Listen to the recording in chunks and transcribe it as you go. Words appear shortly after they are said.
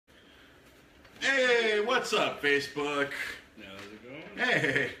What's up, Facebook? How's it going?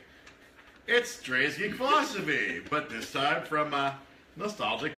 Hey, it's Dre's Geek Philosophy, but this time from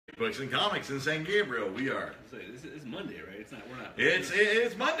Nostalgic Books and Comics in San Gabriel. We are. It's Monday, right? It's not. We're not.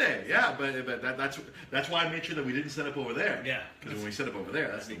 It's Monday, yeah, but that's why I made sure that we didn't set up over there. Yeah. Because when we set up over there,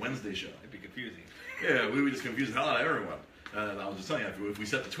 that's the Wednesday show. It'd be confusing. Yeah, we would just confuse the hell out of everyone. I was just telling you, if we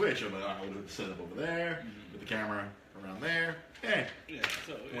set the Twitch, I'm like, I would have set up over there, with the camera around there. Hey, Yeah.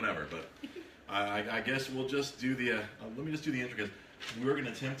 So whatever, but I guess we'll just do the. Let me just do the intro because we're going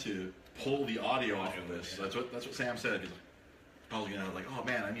to attempt to pull the audio off of this. Yeah. That's what Sam said. He's like, I was like, oh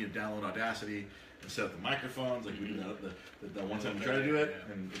man, I need to download Audacity and set up the microphones like we did the one time we tried to do it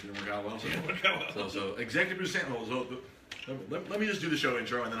and it didn't work out well. So Executive Producer Sam. Let me just do the show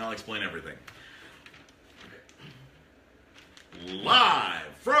intro and then I'll explain everything. Live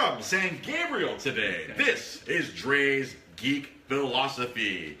from San Gabriel today, this is Dre's Geek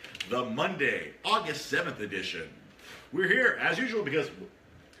Philosophy, the Monday, August 7th edition. We're here, as usual, because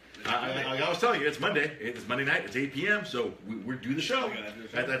I was telling you, it's Monday. It's Monday night, it's 8 p.m., so we do the show.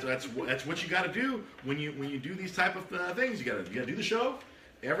 That's what you got to do when you do these type of things. You got to do the show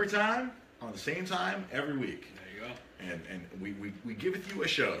every time, on the same time, every week. There you go. And we give you a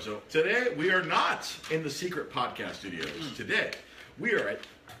show. So today we are not in the secret podcast studios. Today we are at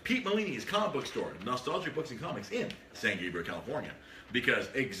Pete Malini's comic book store, Nostalgic Books and Comics in San Gabriel, California. Because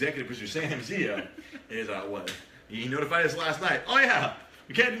Executive Producer Sam Zia is what? He notified us last night. Oh yeah,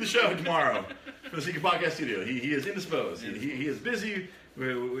 we can't do the show tomorrow for the secret podcast studio. He is indisposed. He is busy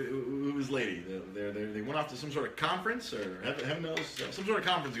with his lady. They went off to some sort of conference or heaven knows some sort of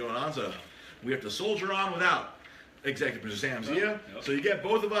conference going on. So we have to soldier on without Executive Producer Sam Zia. Yep. So you get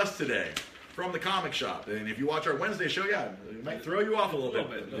both of us today from the comic shop. And if you watch our Wednesday show, yeah, it might throw you off a little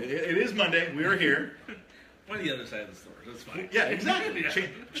bit. It is Monday. We are here. On the other side of the store. That's fine. Yeah, exactly. Yeah.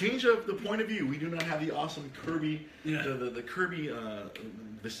 Change of the point of view. We do not have the awesome Kirby, Yeah. the Kirby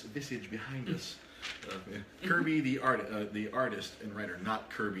visage behind us. Kirby, the artist and writer, not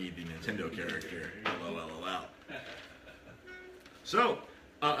Kirby, the Nintendo character. LOL. So,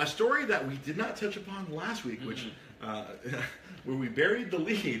 a story that we did not touch upon last week, which where we buried the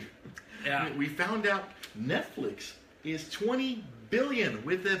lead. Yeah. We found out Netflix is $20 billion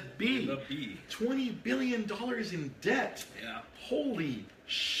with a B. With a B. $20 billion in debt. Yeah. Holy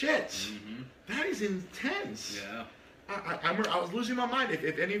shit. That is intense. Yeah. I was losing my mind.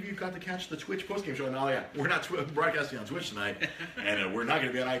 If any of you got to catch the Twitch postgame show, and oh yeah, we're not broadcasting on Twitch tonight, and we're not going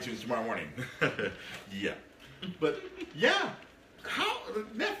to be on iTunes tomorrow morning. Yeah. But yeah, how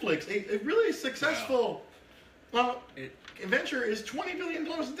Netflix, a really successful venture is $20 billion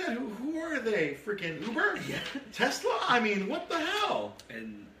in debt. Who are they? Freaking Uber? Yeah. Tesla? I mean, what the hell?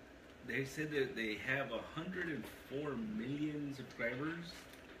 And they said that they have 104 million subscribers.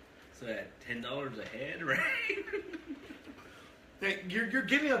 So at $10 a head, right? Hey, you're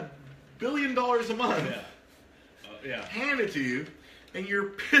getting $1 billion a month. Yeah. Handed to you, and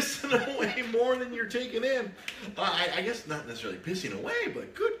you're pissing away more than you're taking in. I guess not necessarily pissing away,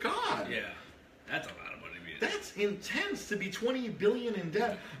 but good God. Yeah. That's a lot of money. Man. That's intense to be $20 billion in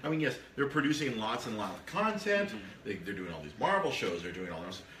debt. I mean, yes, they're producing lots and lots of content. They're doing all these Marvel shows. They're doing all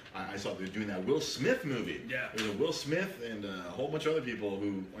this. I saw they're doing that Will Smith movie. Yeah. There's a Will Smith and a whole bunch of other people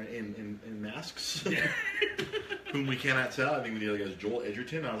who are in masks. Yeah. Whom we cannot tell. I think the other guy is Joel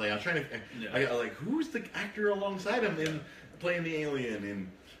Edgerton. I was trying to. I was like, who's the actor alongside him in playing the alien in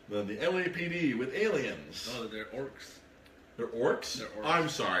the LAPD with aliens? Oh, they're orcs. They're orcs? They're orcs. I'm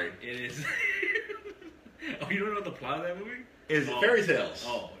sorry. It is. Oh, you don't know the plot of that movie? Is it fairy tales?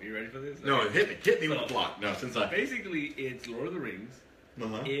 Oh, you ready for this? No, Okay. hit me with the plot. No, since basically it's Lord of the Rings.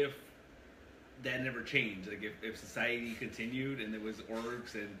 Uh-huh. If that never changed, like if society continued and there was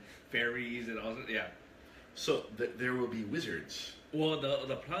orcs and fairies and all that, yeah. So there will be wizards. Well,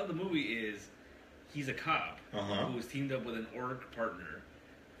 the plot of the movie is he's a cop who's teamed up with an orc partner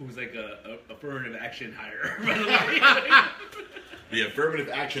who's like a affirmative action hire. By the way. The affirmative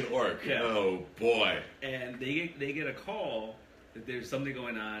action orc. Yeah. Oh boy. And they get a call that there's something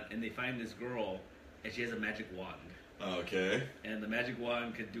going on, and they find this girl, and she has a magic wand. Okay. And the magic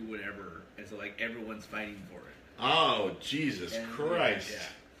wand could do whatever, and so like everyone's fighting for it. Oh Jesus Christ. Yeah.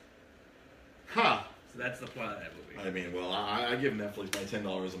 Huh. So that's the plot of that movie. I mean, well, I give Netflix my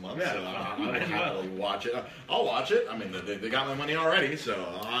 $10 a month, Yeah, so I will might as happily watch it. I'll watch it. I mean, they got my money already,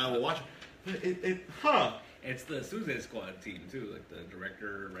 so I will watch it. But It's the Suicide Squad team too, like the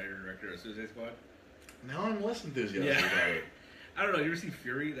writer-director of Suicide Squad. Now I'm less enthusiastic Yeah. about it. I don't know. You ever seen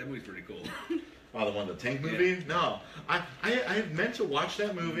Fury? That movie's pretty cool. Oh, the one, the tank movie? Yeah. No. I had meant to watch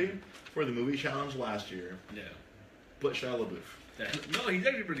that movie for the movie challenge last year, Yeah. but Shia LaBeouf. No, he's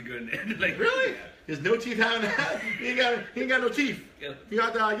actually pretty good in it. Like, Really? Yeah. His no teeth he ain't got no teeth. Yeah. He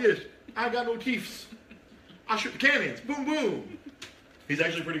got that like this. I ain't got no teeth. I shoot the cannons. Boom, boom. He's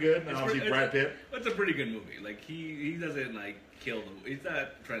actually pretty good. And obviously Brad Pitt. It's a pretty good movie. Like he doesn't like kill them. It's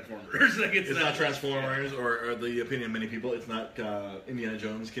not Transformers. Like It's not Transformers or the opinion of many people. It's not Indiana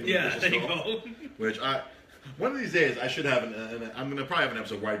Jones. There you go. Which one of these days I should have I'm gonna probably have an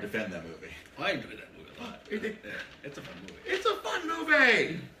episode where I defend that movie. I enjoy that movie a lot. It's a fun movie. It's a fun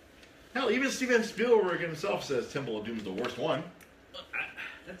movie. Hell, even Steven Spielberg himself says Temple of Doom is the worst one.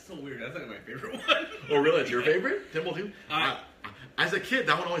 That's so weird. That's like my favorite one. Oh, really? It's your favorite? Temple of Doom? As a kid,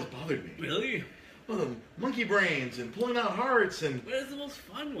 that one always bothered me. Really? Well, monkey brains and pulling out hearts and. But it's the most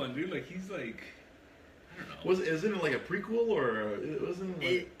fun one, dude. Like he's like, I don't know. Isn't it like a prequel or it wasn't? Like,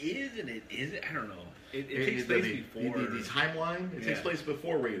 it is and it isn't. I don't know. It takes place before the timeline. It takes place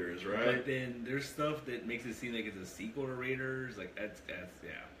before Raiders, right? But then there's stuff that makes it seem like it's a sequel to Raiders. Like that's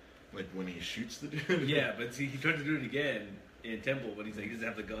yeah. Like when he shoots the dude. Yeah, but see, he tried to do it again in Temple, but he's like, he doesn't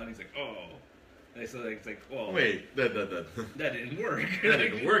have the gun. He's like, oh. And so it's like, well, wait, that didn't work. That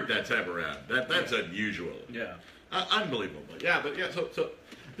didn't work that time around. That's unusual. Yeah. Unbelievable. But yeah, so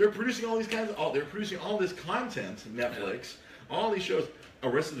they're producing all these they're producing all this content. Netflix, all these shows.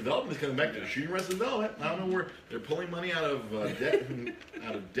 Arrested Development is coming back. They're shooting Arrested Development. I don't know where they're pulling money out of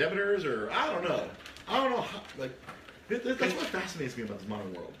out of debitors or I don't know how, like that's what fascinates me about this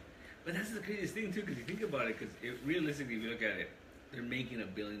modern world. But that's the craziest thing too, because you think about it. Because realistically, if you look at it, they're making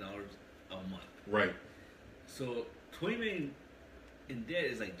 $1 billion a month. Right. So $20 million in debt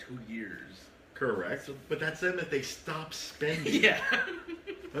is like 2 years. Correct. But that's then that they stop spending. Yeah.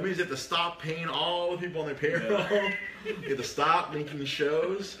 That means they have to stop paying all the people on their payroll. Yeah. They have to stop making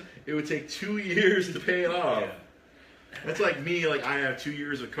shows. It would take 2 years to pay it off. Yeah. That's like me. Like I have 2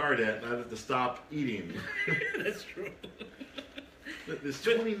 years of car debt, and I have to stop eating. That's true. There's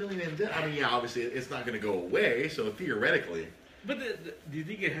 $20 million in debt. I mean, yeah, obviously it's not going to go away. So theoretically. But do you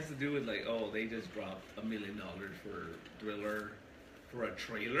think it has to do with like, oh, they just dropped $1 million for Thriller, for a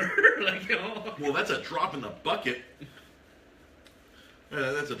trailer? Like, oh. Well, that's a drop in the bucket.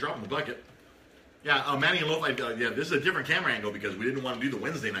 That's a drop in the bucket. Yeah, Manny and Loaf. Yeah, this is a different camera angle because we didn't want to do the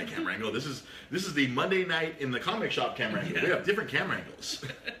Wednesday night camera angle. This is the Monday night in the comic shop camera angle. Yeah. We have different camera angles.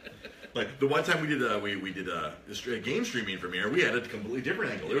 Like the one time we did a game streaming premiere, we had a completely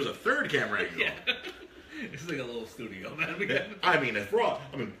different angle. There was a third camera angle. Yeah. It's like a little studio, man. I mean,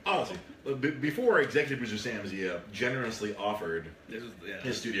 honestly, before Executive Producer Sam Zia generously offered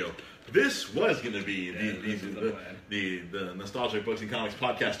his studio, this was going to be the Nostalgic Books and Comics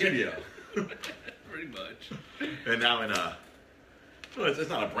podcast studio. Pretty much. And now it's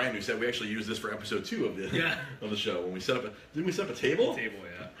not a brand new set. We actually used this for episode 2 of the show when we set up didn't we set up a table? Table,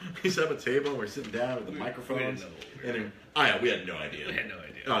 yeah. We set up a table and we're sitting down with the microphones. We had no idea. We had no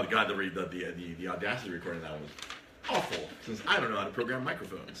idea. Oh God, the Audacity recording that was awful since I don't know how to program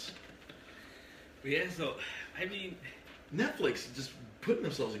microphones. But yeah, so I mean, Netflix just putting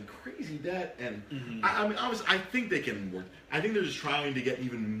themselves in crazy debt, and I mean, obviously, I think they can work. I think they're just trying to get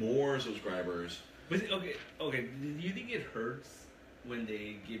even more subscribers. But okay. Do you think it hurts when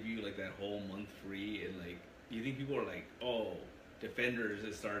they give you like that whole month free, and like, you think people are like, oh, Defenders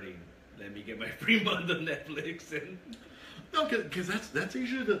is starting, let me get my free month on Netflix and. No, because that's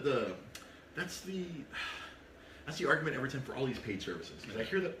usually that's the argument every time for all these paid services. Because I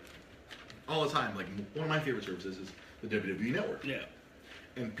hear that all the time. Like one of my favorite services is the WWE Network. Yeah.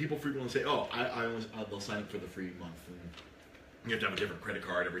 And people frequently say, "Oh, they'll sign up for the free month, and you have to have a different credit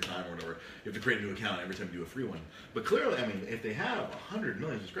card every time, or whatever. You have to create a new account every time you do a free one." But clearly, I mean, if they have 100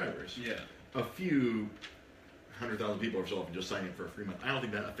 million subscribers, a few 100,000 people or so can just sign in for a free month. I don't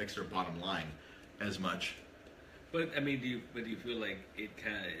think that affects their bottom line as much. But I mean, do you feel like it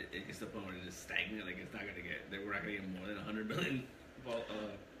gets to the point where it's just stagnant? Like we're not gonna get more than 100 million. I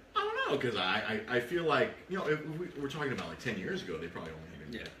don't know, because I feel like, if we're talking about like 10 years ago, they probably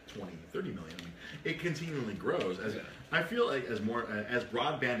only had 20, 30 million. I mean, it continually grows. I feel like as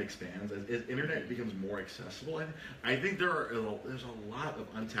broadband expands, as internet becomes more accessible, I think there's a lot of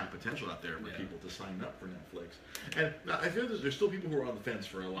untapped potential out there for people to sign up for Netflix. And I feel there's still people who are on the fence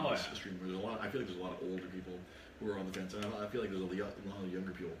for a lot of streamers. I feel like there's a lot of older people who are on the fence, and I feel like there's a lot of younger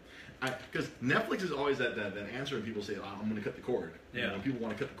people. Because Netflix is always that answer when people say, I'm going to cut the cord. Yeah. When people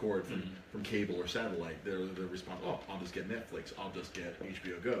want to cut the cord from cable or satellite, their response, I'll just get Netflix, I'll just get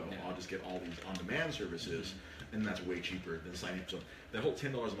HBO Go, I'll just get all these on-demand services, and that's way cheaper than signing up. So that whole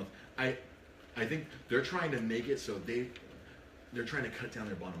 $10 a month, I think they're trying to make it so they're trying to cut down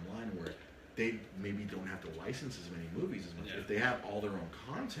their bottom line where they maybe don't have to license as many movies as much if they have all their own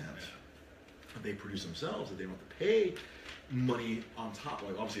content. they produce themselves, that they don't have to pay money on top.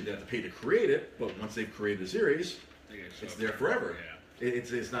 Like obviously they have to pay to create it, but once they've created a serise, it's there forever. Yeah.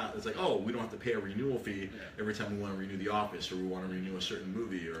 It's not. It's like, oh, we don't have to pay a renewal fee every time we want to renew The Office or we want to renew a certain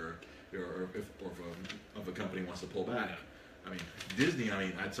movie or if a company wants to pull back. Yeah. I mean, Disney. I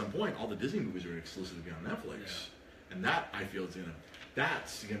mean, at some point, all the Disney movies are exclusively on Netflix, and that I feel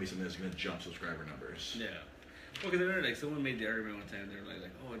that's gonna be something that's gonna jump subscriber numbers. Yeah. Well, because like someone made the argument one time. They're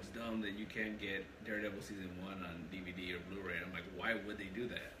like, oh, it's dumb that you can't get Daredevil season 1 on DVD or Blu-ray. And I'm like, why would they do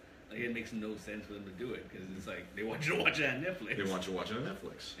that? Like, it makes no sense for them to do it because it's like they want you to watch it on Netflix. They want you to watch it on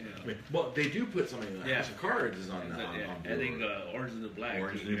Netflix. Yeah. I mean, well, they do put something like House of Cards is on that. I think Orange is the Black.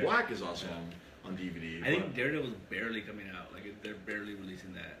 Orange is the Black is also on DVD. I think Daredevil's barely coming out. Like they're barely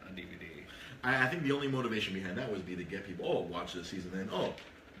releasing that on DVD. I think the only motivation behind that would be to get people, oh, watch this season, then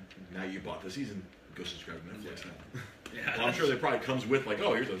now you bought the season, go subscribe to Netflix now. Yeah. Well, I'm sure that probably comes with like,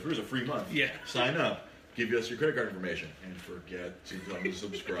 oh, here's a free month. Yeah. Sign up. Give us your credit card information and forget to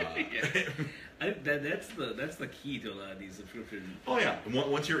subscribe. That's the key to a lot of these subscriptions. Oh yeah, and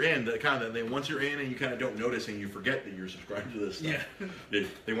once you're in, once you're in and you kind of don't notice and you forget that you're subscribed to this stuff. Yeah.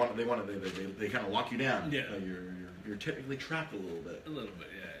 They kind of lock you down. Yeah. You're technically trapped a little bit. A little bit,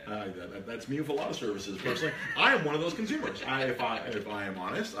 yeah. That's me with a lot of services. Personally, I am one of those consumers. If I am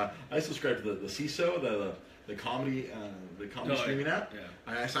honest, I subscribe to the CISO, the comedy streaming app. Yeah.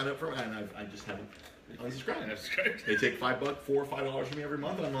 I signed up for it and I just haven't unsubscribed. Unsubscribed. They take $4 or $5 from me every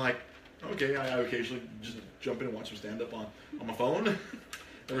month, and I'm like, okay. I occasionally just jump in and watch some stand up on my phone.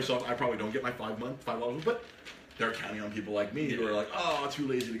 Every so often, I probably don't get my $5, but they're counting on people like me who are like, oh, too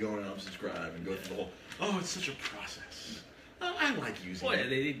lazy to go in and unsubscribe and go through the whole. Oh, it's such a process. I like using it.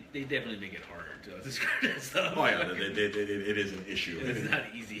 They definitely make it harder to unsubscribe that stuff. Oh yeah, it is an issue. It's not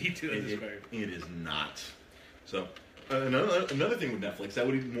easy to unsubscribe. It is not. So another thing with Netflix that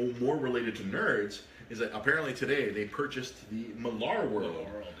would be more related to nerds is that apparently today they purchased the Millar world.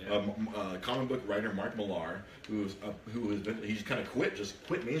 Comic book writer Mark Millar, he's kind of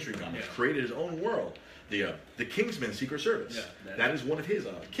quit mainstream comics, created his own world. The Kingsman Secret Service. Yeah, that is one of his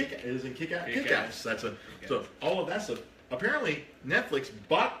Kick-Ass. So all of that stuff. Apparently Netflix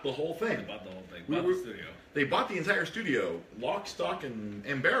bought the whole thing. Bought the studio. They bought the entire studio, lock, stock,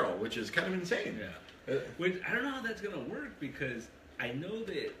 and barrel, which is kind of insane. Yeah. Which I don't know how that's gonna work because I know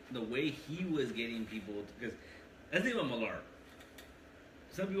that the way he was getting people, because that's the thing about Millar.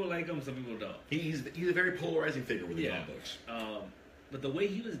 Some people like him, some people don't. He's a very polarizing figure with his own books. But the way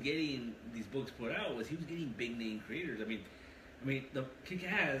he was getting these books put out was he was getting big name creators. I mean, the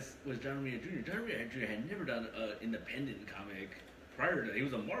Kick-Ass was John Romita Jr. John Romita Jr. had never done an independent comic prior to that. He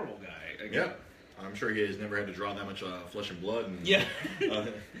was a Marvel guy. Yeah. I'm sure he has never had to draw that much flesh and blood and,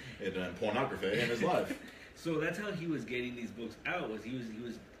 and pornography in his life. So that's how he was getting these books out. Was he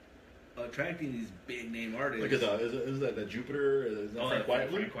was attracting these big name artists? Like is that Jupiter? Is that Frank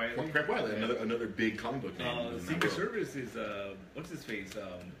Whiteley? Another big comic book name. Secret Service is what's his face?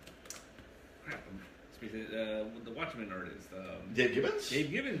 The Watchmen artist. Dave Gibbons. Dave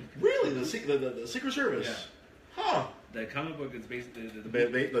Gibbons. Really, the Secret Service. Yeah. Huh. The comic book is basically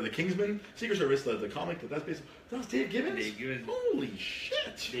the Kingsman Secret Service. The comic that's based. That was Dave Gibbons. Dave Gibbons. Holy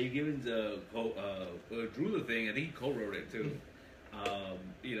shit. Dave Gibbons drew the thing. I think he co-wrote it too.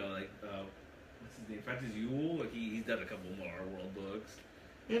 What's his name? Francis Yule. Like he's done a couple more World books.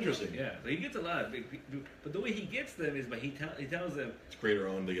 Interesting. Yeah, so he gets a lot of big people, but the way he gets them is he tells them it's creator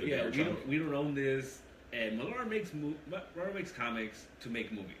owned. They get a we don't own this. And Millar makes comics to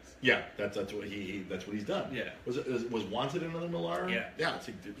make movies. Yeah, that's what he's done. Yeah. Was Wanted another Millar? Yeah. Yeah, it's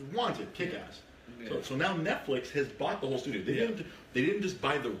Wanted, Kick-Ass. Yeah. So now Netflix has bought the whole studio. They didn't just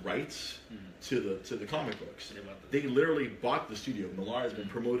buy the rights to the comic books. They literally bought the studio. Millar has been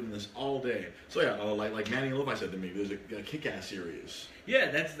promoting this all day. So yeah, like Manny Love, I said to me, there's a Kick-Ass series.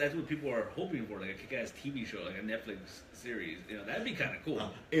 Yeah, that's what people are hoping for, like a Kick-Ass TV show, like a Netflix series. That'd be kind of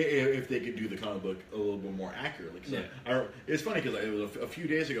cool. If they could do the comic book a little bit more accurately. It's funny because it was a few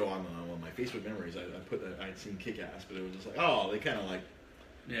days ago on my Facebook memories, I put that I'd seen Kick-Ass, but it was just like, oh, they kind of like,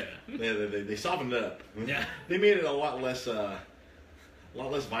 they softened it up. Yeah, they made it a lot less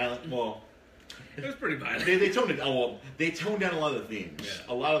violent. Well, it was pretty violent. They toned it. They toned down a lot of the themes.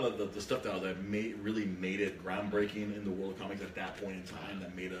 Yeah. A lot of the stuff that really made it groundbreaking in the world of comics at that point in time.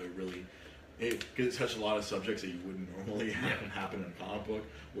 That made because it touched a lot of subjects that you wouldn't normally have happen in a comic book.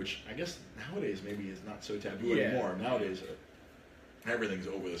 Which I guess nowadays maybe is not so taboo anymore. Nowadays, everything's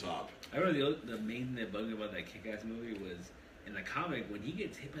over the top. I remember the main thing that bugged me about that Kick-Ass movie was in the comic when he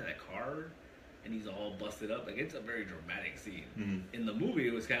gets hit by that car. and he's all busted up. Like, it's a very dramatic scene. Mm-hmm. In the movie,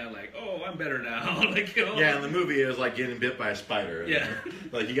 it was kind of like, oh, I'm better now. Like, you know? Yeah, in the movie, it was like getting bit by a spider. Yeah.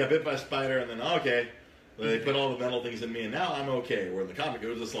 Like, you got bit by a spider, and then, okay, they put all the metal things in me, and now I'm okay. Where in the comic, it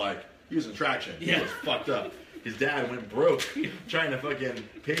was just like, he was in traction. He was fucked up. His dad went broke trying to fucking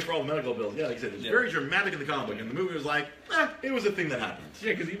pay for all the medical bills. Yeah, like I said, it was very dramatic in the comic book, and the movie was like, it was a thing that happened.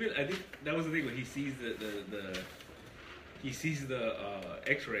 Yeah, because even, I think that was the thing when he sees the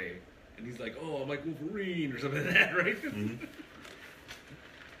X-ray, and he's like, oh, I'm like Wolverine or something like that, right? Mm-hmm.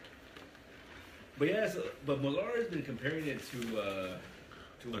 But yeah, but Millar has been comparing it to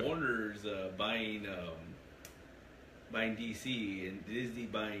Warner's buying DC and Disney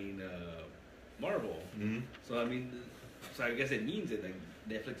buying Marvel. Mm-hmm. So I mean, so I guess it means that like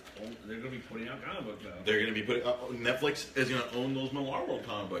Netflix, they're going to be putting out comic books now. They're going to be putting Netflix is going to own those Millar World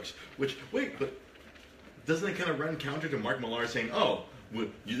comic books. Which but doesn't it kind of run counter to Mark Millar saying, "Oh,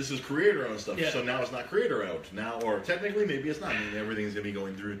 this is creator-owned stuff, so now it's not creator-owned now," or technically maybe it's not. I mean, everything's going to be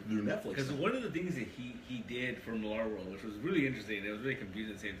going through Netflix. Because one of the things that he did for Millar World, which was really interesting, it was really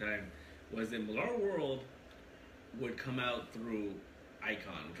confusing at the same time, was that Millar World would come out through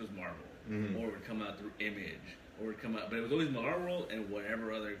Icon, which was Marvel, or it would come out through Image, or it would come out, but it was always Millar World and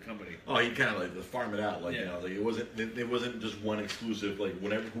whatever other company. Oh, he kind of like farm it out, like you know, like it wasn't just one exclusive, like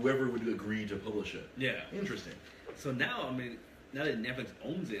whoever would agree to publish it. Yeah, interesting. So now, I mean, now that Netflix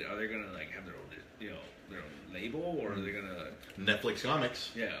owns it, are they gonna like have their own, their own label, or are they gonna Netflix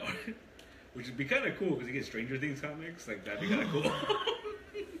Comics? Yeah, which would be kind of cool because you get Stranger Things comics, like that'd be kind of cool.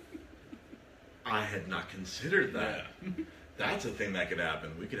 I had not considered that. Yeah. That's a thing that could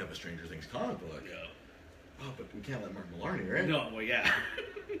happen. We could have a Stranger Things comic book. Yeah. Oh, but we can't let Mark Millar in, right? No, well, yeah.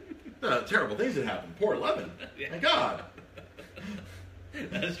 The terrible things that happen. Poor Eleven. My God.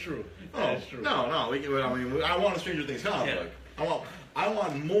 That's true. That's true. No. I want a Stranger Things comic book. I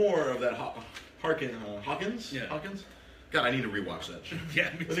want more of that Hawkins. Yeah. Hawkins. God, I need to rewatch that shit. Yeah.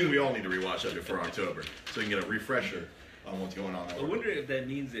 I think we all need to rewatch that before October, so we can get a refresher on what's going on. I wonder if that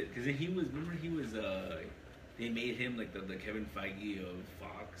means that because they made him like the Kevin Feige of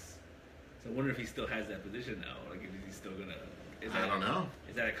Fox. So I wonder if he still has that position now. Like, if he's still gonna. I don't know.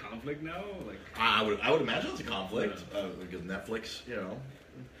 Is that a conflict now? Like, I would imagine it's a conflict because Netflix,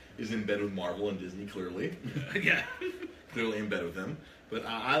 is in bed with Marvel and Disney clearly. Yeah. Clearly in bed with them. But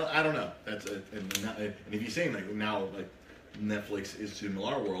I don't know. That's and if you're saying like now like Netflix is to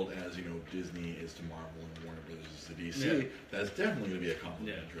Millar World as Disney is to Marvel and Warner Bros. Is to DC, that's definitely going to be a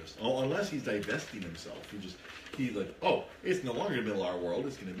conflict of interest. Oh, unless he's divesting himself. He's like, oh, it's no longer Millar World,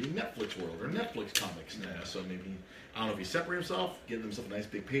 it's going to be Netflix World or Netflix Comics now. Yeah. So maybe, I don't know if he separates himself, give himself a nice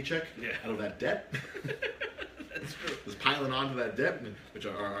big paycheck out of that debt. That's true. Just piling onto that debt, which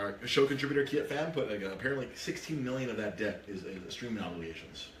our show contributor Kiet Fan put apparently $16 million of that debt is streaming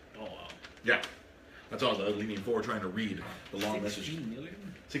obligations. Oh wow. Yeah. That's all I was leaning forward trying to read the long message. 16 million?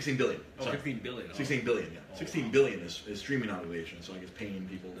 16 billion. Oh, sorry. 16 billion. Oh. 16 billion, yeah. Oh, 16 billion is streaming obligations, so I guess paying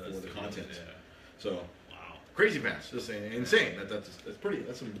people for the content. Yeah. So, wow. Crazy pants. Just insane.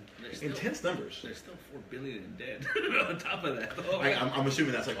 That's some intense numbers. There's still $4 billion in debt on top of that. Oh, I'm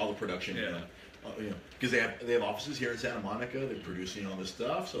assuming that's like all the production, because they have offices here in Santa Monica. They're producing all this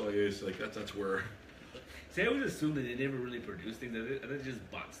stuff, so it's like that's where. See, I always assumed that they never really produced things. They just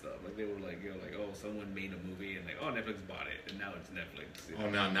bought stuff. Like they were like, someone made a movie and Netflix bought it, and now it's Netflix. Oh,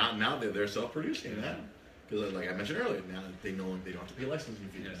 now they're self-producing that. Because like I mentioned earlier, now they don't have to pay licensing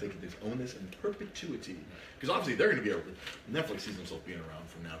fees. They can just own this in perpetuity. Because obviously they're going to be Netflix sees themselves being around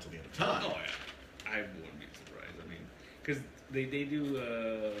from now till the end of time. Oh yeah, I wouldn't be surprised. I mean, because they do.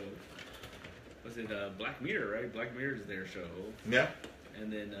 Was it Black Mirror? Right, Black Mirror is their show. Yeah.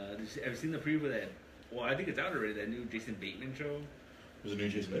 And then have you seen the preview of that? Well, I think it's out already. That new Jason Bateman show. There's a new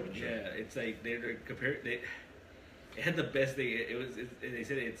Jason Bateman show. Yeah, it's like they're compared. It had the best thing. They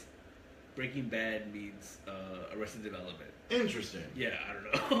said it's Breaking Bad meets Arrested Development. Interesting. Yeah, I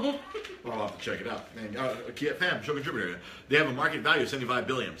don't know. Well, I'll have to check it out. Man, Kiet Fam, show contributor. They have a market value of $75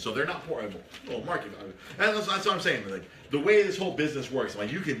 billion, so they're not poor. Well, market value. And that's what I'm saying. Like the way this whole business works,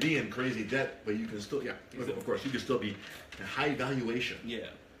 like you can be in crazy debt, but you can still, of course, you can still be a high valuation. Yeah.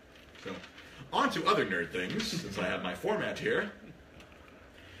 So. On to other nerd things, since I have my format here.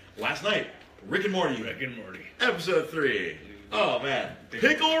 Last night, Rick and Morty. Rick and Morty. Episode 3. Oh, man.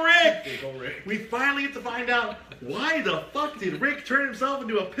 Pickle Rick! Pickle Rick. We finally get to find out why the fuck did Rick turn himself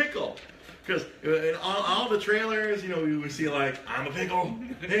into a pickle? Because in all the trailers, we would see like, I'm a pickle.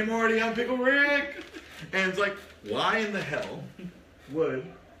 Hey, Morty, I'm Pickle Rick. And it's like, why in the hell would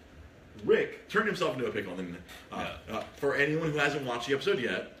Rick turn himself into a pickle? And for anyone who hasn't watched the episode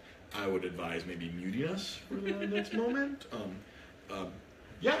yet, I would advise maybe muting us for the next moment.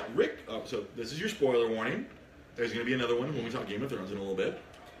 yeah, Rick. So this is your spoiler warning. There's going to be another one when we talk Game of Thrones in a little bit.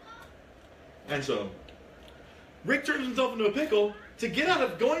 And so, Rick turns himself into a pickle to get out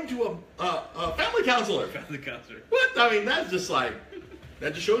of going to a family counselor. Family counselor. What? I mean, that's just like,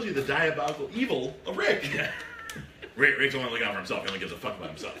 that just shows you the diabolical evil of Rick. Yeah. Rick's only looking out for himself. He only gives a fuck about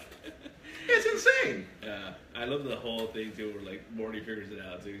himself. It's insane. Yeah, I love the whole thing too, where like Morty figures it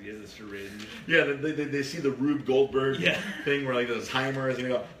out. So he has a syringe. Yeah, they see the Rube Goldberg Yeah. thing where like the timer is going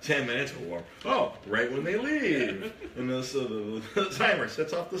to go 10 minutes or right when they leave, and the timer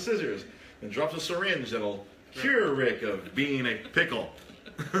sets off the scissors and drops a syringe that'll cure Rick of being a pickle.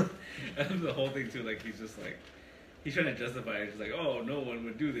 I love the whole thing too. Like he's just like. He's trying to justify it. He's like, oh, no one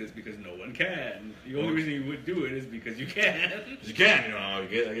would do this because no one can. The only reason you would do it is because you can. Because you can, you know. I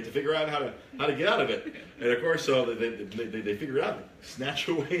get to figure out how to get out of it. And of course, so they figure it out. Snatch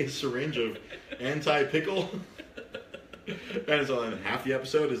away a syringe of anti-pickle. And so then half the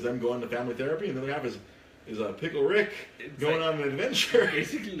episode is them going to family therapy, and the other half is Pickle Rick going on an adventure.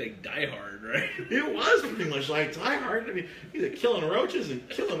 Basically like Die Hard, right? It was pretty much like Die Hard. I mean, he's killing roaches and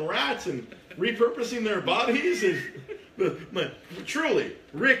killing rats and repurposing their bodies. But truly,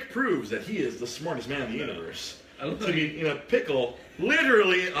 Rick proves that he is the smartest man in the universe. To be in a pickle,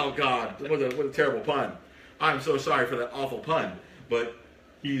 literally. Oh God, what a terrible pun! I'm so sorry for that awful pun. But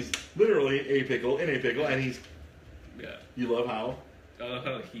he's literally a pickle in a pickle, and he's. Yeah. You love how? I love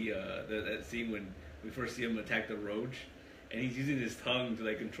how he that scene when we first see him attack the roach, and he's using his tongue to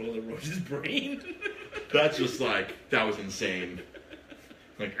like control the roach's brain. That's just like that was insane.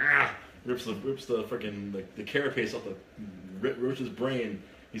 Like rips the freaking the carapace off the roach's brain.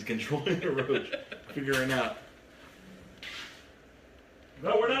 He's controlling the roach, figuring out.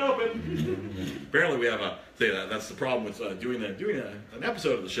 No, we're not open. Apparently, we have that's the problem with doing an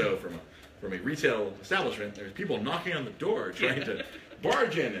episode of the show from a retail establishment. There's people knocking on the door trying to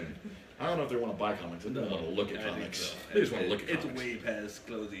barge in, and I don't know if they want to buy comics. They don't want to look at comics. So. They just want to look at it's comics. It's way past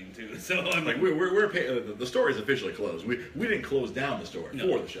closing too. So I'm like we're paying, the store is officially closed. We didn't close down the store for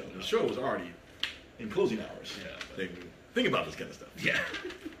the show. The show was already in closing hours. Yeah. Think about this kind of stuff. Yeah.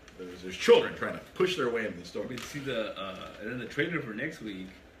 There's children trying to push their way into the store. We see and then the trailer for next week.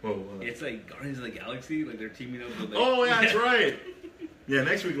 It's like Guardians of the Galaxy, like they're teaming up with. Like, oh yeah, that's right. Yeah,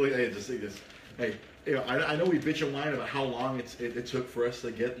 next week. Hey, just think this. Hey, you know, I know we bitch and whine about how long it took for us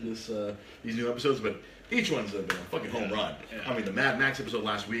to get these new episodes, but each one's been a fucking home run. Yeah. I mean, the Mad Max episode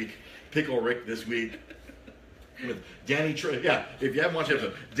last week, Pickle Rick this week, with Danny Trejo. Yeah, if you haven't watched the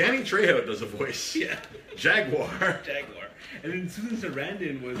episode, Danny Trejo does a voice. Yeah. Jaguar. And then Susan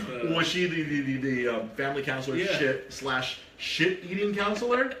Sarandon was. Was she the family counselor shit eating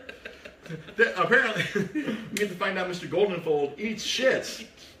counselor? Apparently, we get to find out Mr. Goldenfold eats shit.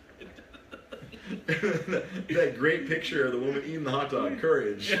 That great picture of the woman eating the hot dog,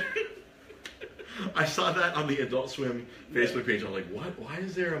 Courage. I saw that on the Adult Swim Facebook page. I'm like, what? Why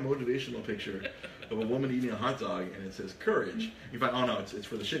is there a motivational picture of a woman eating a hot dog and it says Courage? You find, oh no, it's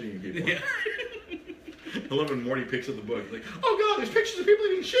for the shit eating people. Yeah. I love when Morty picks up the book. Like, oh god, there's pictures of people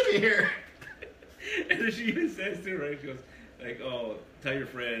eating shit in here. And then she even says too, right? She goes, like, oh, tell your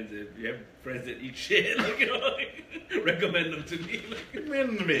friends if you have friends that eat shit, like, you know, like, recommend them to me. Recommend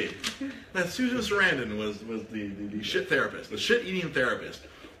them to me. That Susan Sarandon was the shit therapist, the shit eating therapist.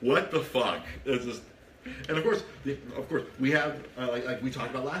 What the fuck? It's just, and of course, we have like we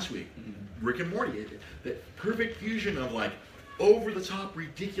talked about last week, Rick and Morty, the perfect fusion of like over the top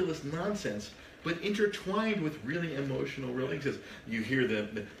ridiculous nonsense, but intertwined with really emotional relationships. You hear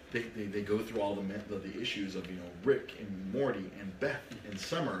they go through all the issues of, you know, Rick and Morty and Beth and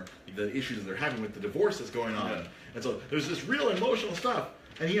Summer, the issues that they're having with the divorce that's going on. Yeah. And so there's this real emotional stuff.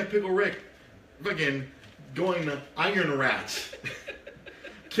 And you have Pickle Rick fucking going to iron rats.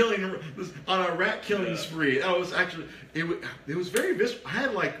 Killing on a rat killing spree. That was actually it was very visceral. I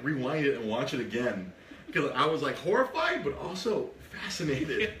had to like rewind it and watch it again because I was like horrified but also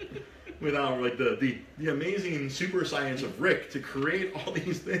fascinated. With like the amazing super science of Rick to create all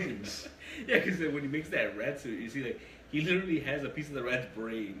these things. Yeah, because when he makes that rat suit, you see like he literally has a piece of the rat's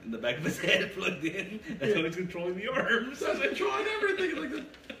brain in the back of his head plugged in. That's how he's controlling the arms. That's controlling everything. Like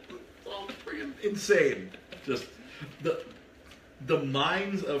it's all freaking insane. Just the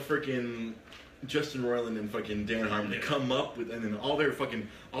minds of freaking Justin Roiland and fucking Dan Harmon to come up with, and then all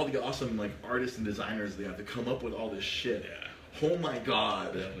the awesome like artists and designers they have to come up with all this shit. Yeah. Oh my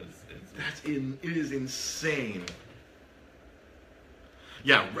god. It is insane.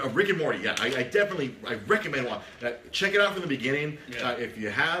 Yeah, Rick and Morty. Yeah, I recommend one. Check it out from the beginning. Yeah. If you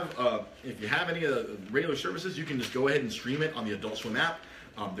have any of the regular services, you can just go ahead and stream it on the Adult Swim app.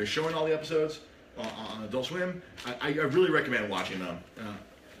 They're showing all the episodes on Adult Swim. I really recommend watching them.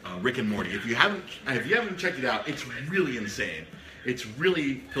 Rick and Morty. If you haven't checked it out, it's really insane. It's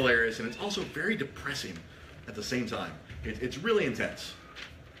really hilarious, and it's also very depressing at the same time. It's really intense.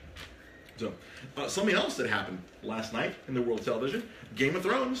 So, something else that happened last night in the world of television, Game of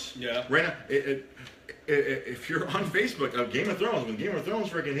Thrones. Yeah. Right now, if you're on Facebook, Game of Thrones, when Game of Thrones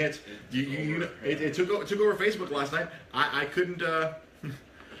freaking hits, it took over Facebook last night. I couldn't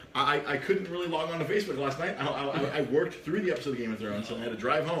really log on to Facebook last night. I worked through the episode of Game of Thrones, and I had to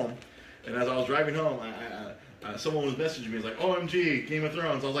drive home. And as I was driving home, someone was messaging me. It's like, OMG, Game of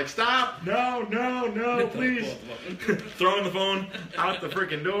Thrones. I was like, stop, no, please. Throwing the phone out the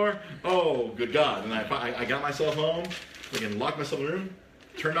freaking door. Oh, good God. And I got myself home, freaking locked myself in the room,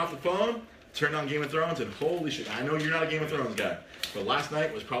 turned off the phone, turned on Game of Thrones, and holy shit, I know you're not a Game of Thrones guy, but last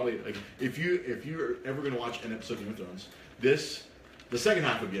night was probably, like, if you're ever going to watch an episode of Game of Thrones, the second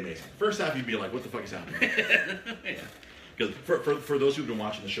half would be amazing. First half, you'd be like, what the fuck is happening? Yeah. Because for those who've been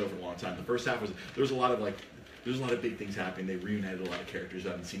watching the show for a long time, the first half there's a lot of big things happening. They reunited a lot of characters who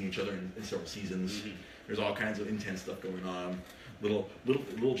haven't seen each other in several seasons. Mm-hmm. There's all kinds of intense stuff going on. Little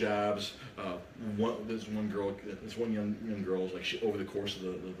jabs. There's one young girl, like over the course of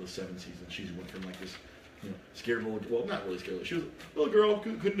the 7 seasons, she's went from like this, scared little, well, not really scared. She was a little girl,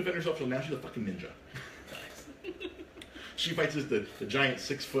 couldn't defend herself, so now she's a fucking ninja. She fights the giant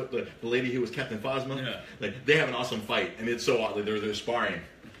 6 foot, the lady who was Captain Phasma. Yeah. Like, they have an awesome fight, and it's so odd. Like, they're sparring.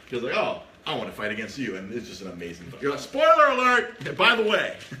 She's like, oh, I want to fight against you, and it's just an amazing fight. You're like, spoiler alert! By the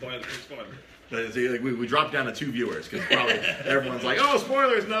way. Spoiler. Like, we dropped down to 2 viewers, because probably everyone's like, oh,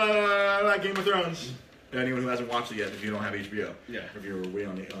 spoilers, no, Game of Thrones. Anyone who hasn't watched it yet, if you don't have HBO. Yeah. If you're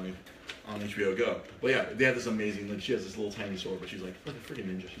waiting on HBO Go. But yeah, they have this amazing, like, she has this little tiny sword, but she's like a freaking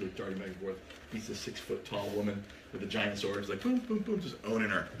ninja. She's like darting back and forth. He's this 6 foot tall woman with a giant sword. She's like boom, boom, boom, just owning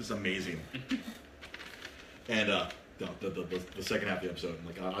her. This is amazing. And the second half of the episode,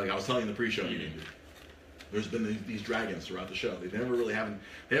 like I was telling you in the pre-show meeting, there's been these dragons throughout the show. They haven't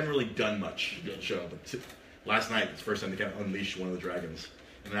really done much in the show. But last night, it's the first time they kind of unleashed one of the dragons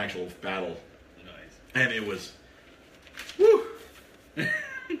in an actual battle. Nice. And it was, woo.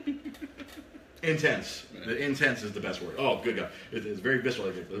 Intense. Intense is the best word. Oh, good God. It's very visceral.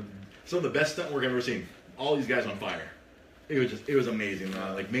 Like, some of the best stunt work I've ever seen. All these guys on fire. It was amazing.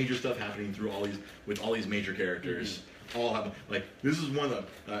 Like, major stuff happening through with all these major characters. Mm-hmm. All happen. Like, this is one of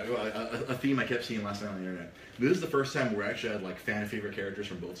the a theme I kept seeing last night on the internet. This is the first time we actually had like fan favorite characters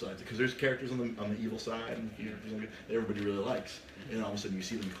from both sides, because there's characters on the evil side and characters that everybody really likes, and all of a sudden you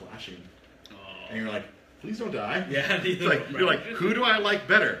see them clashing, and you're like, please don't die. Yeah, you're like, who do I like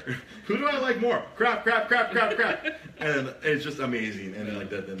better? Who do I like more? Crap. And it's just amazing. And then like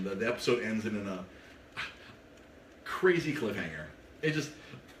the episode ends in a crazy cliffhanger.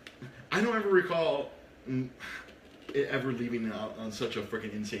 I don't ever recall it ever leaving out on such a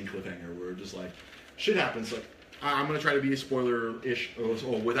freaking insane cliffhanger where just like shit happens. Like, I'm gonna try to be spoiler-ish,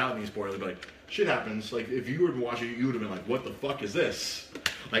 or without any spoiler, but like, shit happens. Like, if you were watching it, you would have been like, what the fuck is this?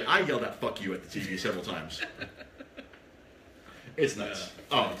 Like, I yelled out "fuck you" at the TV several times. It's nuts.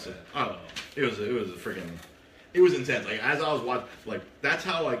 Yeah. It was a freaking. It was intense. Like, as I was watching, like, that's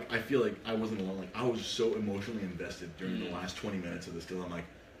how like I feel like I wasn't alone. Like, I was so emotionally invested during the last 20 minutes of this, because I'm like,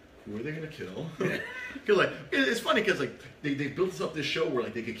 who are they gonna kill? Because like, it's funny because like they built up this show where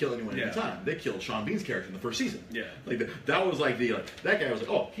like they could kill anyone at any time. They killed Sean Bean's character in the first season. Yeah, like that was like that guy was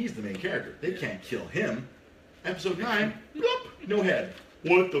like, oh, he's the main character. They can't kill him. Episode 9, bloop, no head.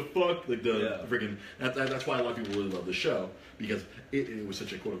 What the fuck? Like freaking. That's why a lot of people really love the show, because it was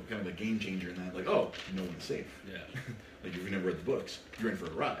such a quote kind of a game changer in that, like, oh, no one's safe. Yeah. Like, if you've never read the books, you're in for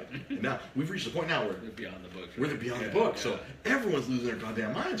a ride. And now we've reached the point now where we're beyond the books. We're beyond the books. So everyone's losing their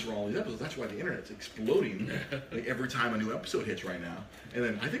goddamn minds for all these episodes. That's why the internet's exploding like every time a new episode hits right now. And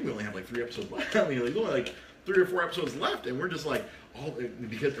then I think we only have like 3 episodes left. I mean, there's only like 3 or 4 episodes left, and we're just like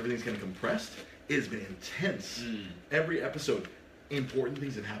because everything's kind of compressed. It's been intense. Every episode, important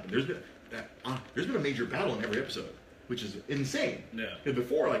things have happened. There's been a major battle in every episode, which is insane. Yeah. Because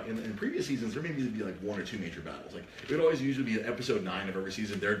before, like in previous seasons, there maybe be like 1 or 2 major battles. Like, it would always usually be episode 9 of every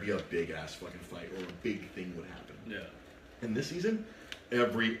season. There'd be a big ass fucking fight, or a big thing would happen. Yeah. And this season,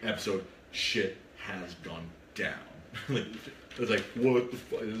 every episode, shit has gone down. Like, it's like, what the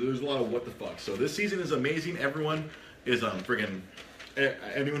fuck? There's a lot of what the fuck. So this season is amazing. Everyone is friggin'.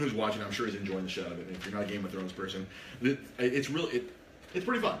 Anyone who's watching, I'm sure, is enjoying the show. And if you're not a Game of Thrones person, it's really. It's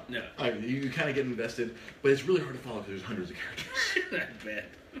pretty fun. Yeah. You kind of get invested, but it's really hard to follow because there's hundreds of characters. I bet.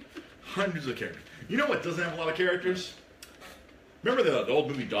 Hundreds of characters. You know what doesn't have a lot of characters? Remember the old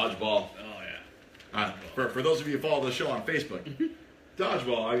movie Dodgeball? Oh, yeah. For those of you who follow the show on Facebook,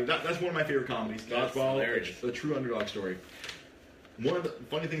 Dodgeball, that's one of my favorite comedies. Dodgeball, a true underdog story. one of the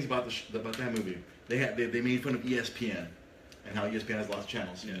funny things about about that movie, they made fun of ESPN and how ESPN has lots of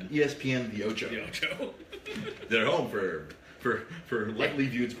channels. Yeah. ESPN the Ocho. The Ocho. They're home for lightly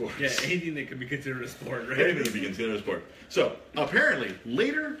viewed sports. Yeah, anything that could be considered a sport, right? Anything that be considered a sport. So apparently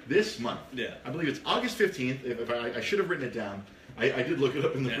later this month, Yeah. I believe it's August 15th. If I should have written it down. I did look it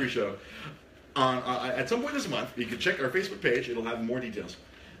up in the pre-show. At some point this month, you can check our Facebook page. It'll have more details.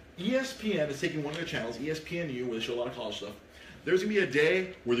 ESPN is taking one of their channels, ESPNU, where they show a lot of college stuff. There's going to be a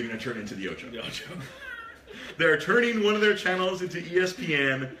day where they're going to turn into the Ocho. The Ocho. They're turning one of their channels into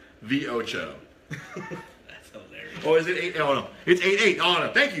ESPN the Ocho. That's hilarious. Oh, is it 8? Oh, no. It's 8-8. Oh,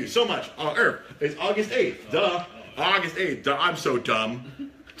 no. Thank you so much. It's August 8th. Duh. August 8th. Duh. I'm so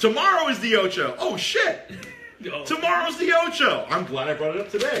dumb. Tomorrow is the Ocho. Oh, shit. Oh. Tomorrow's the Ocho. I'm glad I brought it up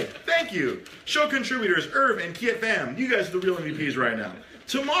today. Thank you. Show contributors, Irv and Kiet Fam. You guys are the real MVPs right now.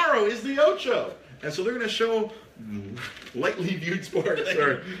 Tomorrow is the Ocho. And so they're going to show lightly viewed sports.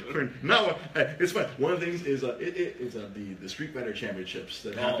 It's fun. One of the things is it's the Street Fighter Championships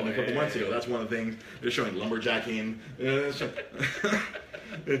that happened a couple months ago. That's one of the things. They're showing lumberjacking.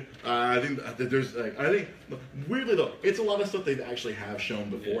 I think weirdly though, it's a lot of stuff they actually have shown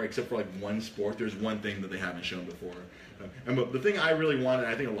before, except for like one sport. There's one thing that they haven't shown before. And the thing I really wanted,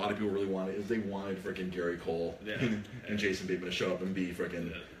 I think a lot of people really wanted, is they wanted freaking Gary Cole and Jason Bateman to show up and be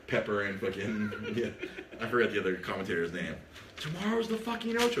freaking Pepper and fucking I forgot the other commentator's name. Tomorrow's the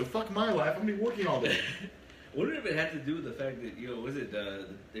fucking Ocho. Fuck my life. I'm gonna be working all day. I wonder if it had to do with the fact that, was it,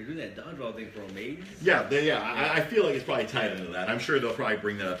 they're doing that dodgeball thing for Omaze? Yeah, I feel like it's probably tied into that. I'm sure they'll probably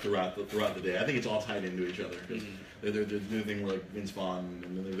bring that up throughout the day. I think it's all tied into each other. Because they're doing a thing where, like, Vince Vaughn,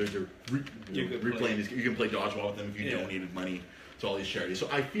 and they're replaying these. You can play dodgeball with them if you donated money to all these charities. So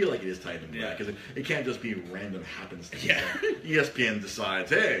I feel like it is tied into that. Because it can't just be random happenstance. Yeah. ESPN decides,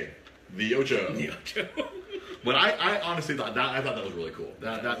 hey, the Ocho. The Ocho. But I honestly thought that was really cool.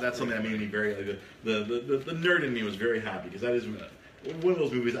 That's something that made me very the nerd in me was very happy because that is one of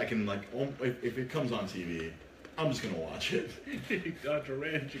those movies I can like if it comes on TV, I'm just gonna watch it. Dodge a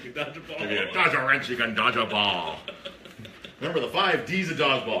wrench, you can dodge a ball. If you dodge a wrench, you can dodge a ball. Remember the 5 D's of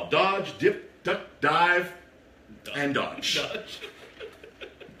dodgeball: dodge, dip, duck, dive, and dodge.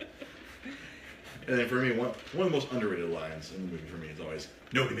 And then for me, one of the most underrated lines in the movie for me is always,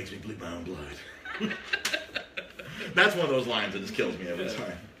 "Nobody makes me bleed my own blood." That's one of those lines that just kills me every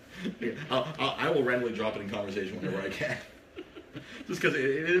time. I will randomly drop it in conversation whenever I can. Just because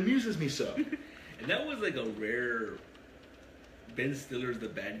it amuses me so. And that was like a rare... Ben Stiller's the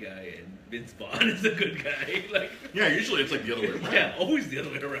bad guy and Vince Vaughn is the good guy. Like, yeah, usually it's like the other way around. Yeah, always the other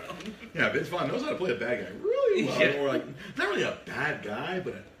way around. Yeah, Vince Vaughn knows how to play a bad guy really well. Or like, not really a bad guy,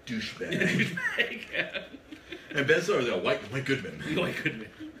 but a douchebag. And Ben Stiller's a white Goodman. White Goodman.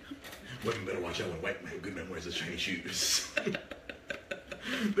 Women better watch out when White Goodman wears his shiny shoes.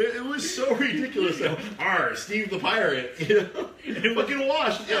 It was so ridiculous. Steve the Pirate. Fucking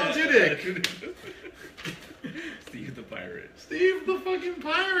washed. Alan Tudyk. Steve the Pirate. Steve the fucking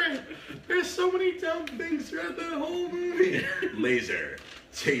Pirate. There's so many dumb things throughout that whole movie. Laser.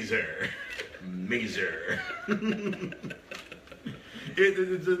 Taser. Mazer.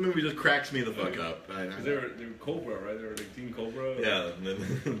 The movie just cracks me the fuck up. They were Cobra, right? They were like Team Cobra. Yeah, the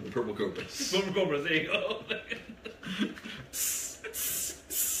Purple Cobras. Purple Cobras, there you go.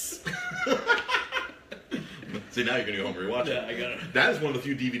 See, now you're going to go home and rewatch it. Yeah, I got it. That is one of the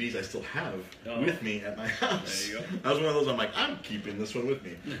few DVDs I still have with me at my house. There you go. That was one of those I'm like, I'm keeping this one with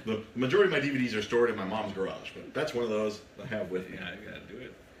me. The majority of my DVDs are stored in my mom's garage, but that's one of those I have with me. Yeah, I got to do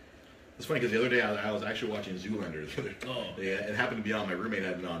it. It's funny because the other day I was actually watching Zoolander. Oh. Yeah, it happened to be on. My roommate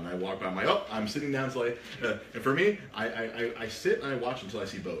had it on. And I walked by. I'm like, I'm sitting down. So and for me, I sit and I watch until I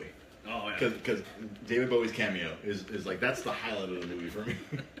see Bowie. Oh yeah. Because David Bowie's cameo is like that's the highlight of the movie for me.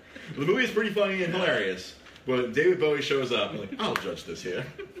 The movie is pretty funny and hilarious, but David Bowie shows up. I'm like, I'll judge this here,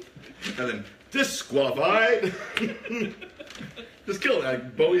 and then disqualified. Just kill it.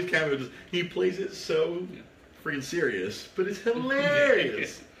 Like, Bowie's cameo. He plays it so freaking serious, but it's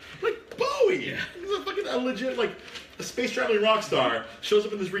hilarious. Like Bowie, he's a legit a space traveling rock star shows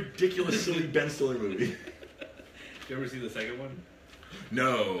up in this ridiculous, silly Ben Stiller movie. Did you ever see the second one?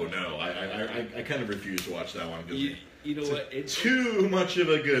 No, I kind of refuse to watch that one because you know what? It's too much of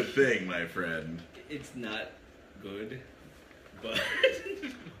a good thing, my friend. It's not good, but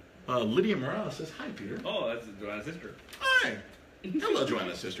Lydia Morales says hi, Peter. Oh, that's Joanna's sister. Hi, hello,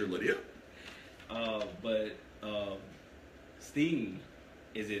 Joanna's sister, Lydia. But Sting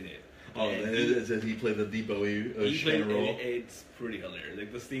is in it. Oh, does he play the Bowie Shannon role? It's pretty hilarious.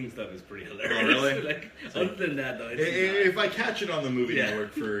 Like, the Sting stuff is pretty hilarious. Oh, really? Like, other than that, though, it's if I catch it on the movie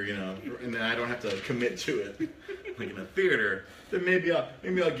network for, and then I don't have to commit to it, like in a theater, then maybe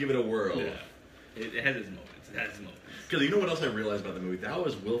I'll give it a whirl. Yeah. It has its moments. It has its moments. Because you know what else I realized about the movie? That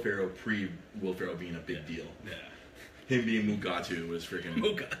was Will Ferrell pre-Will Ferrell being a big deal. Yeah. Him being Mugatu was freaking...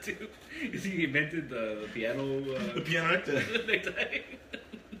 Mugatu? Is he invented the piano... the piano necktie. Necktie.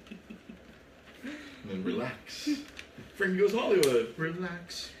 And then relax. Friend goes Hollywood.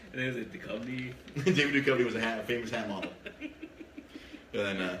 Relax. And then there's like Duchovny. David Duchovny was a famous hat model.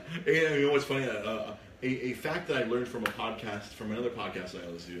 And then, you know what's funny? A fact that I learned from another podcast I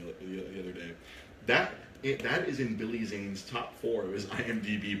listened to the other day, that is in Billy Zane's top 4 of his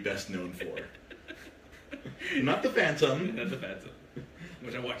IMDb best known for. Not the Phantom. Not the Phantom.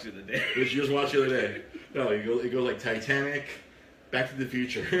 Which I watched the other day. Which you just watched the other day. No, it goes like Titanic, Back to the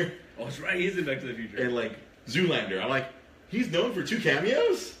Future. Oh, that's right. He's in Back to the Future. And like Zoolander. I'm like, he's known for 2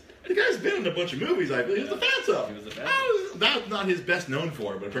 cameos? The guy's been in a bunch of movies, I believe. He was the Phantom. He was the Phantom. That's not his best known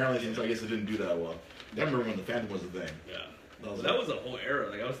for, but apparently since I guess it didn't do that well. I remember when the Phantom was a thing. Yeah. That was a whole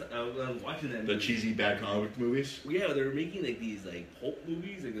era. Like I was watching that. The cheesy bad comic movies. Well, yeah, they were making like these like pulp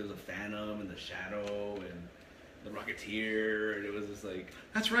movies. Like there was a Phantom and the Shadow and the Rocketeer, and it was just like.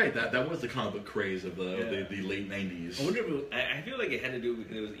 That's right. That was the comic book craze of the late '90s. I wonder if it was, I feel like it had to do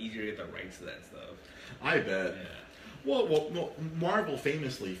because it was easier to get the rights to that stuff. I bet. Yeah. Well, Marvel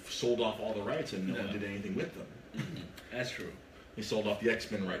famously sold off all the rights and no one did anything with them. That's true. They sold off the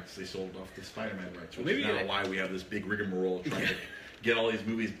X-Men rights. They sold off the Spider-Man rights. Which Maybe is now why we have this big rigmarole trying to get all these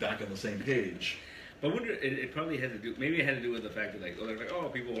movies back on the same page. But I wonder, it probably had to do, maybe it had to do with the fact that they're like, oh,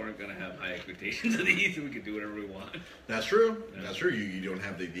 people aren't going to have high expectations of these, and we can do whatever we want. That's true. Yeah. That's true. You don't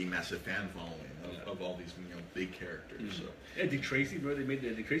have the massive fan following of all these big characters. So. Yeah, Dick Tracy, bro. They made the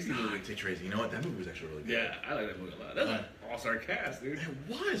Dick Tracy movie. Dick Tracy. You know what? That movie was actually really good. Yeah, I like that movie a lot. That's an all-star cast, dude. It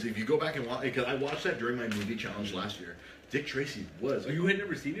was. If you go back and watch, because I watched that during my movie challenge last year. Dick Tracy was. Oh, you had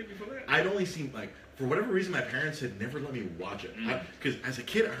never seen it before that? I'd only seen, like, for whatever reason, my parents had never let me watch it. Because as a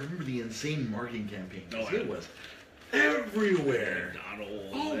kid, I remember the insane marketing campaign. It was everywhere. McDonald's.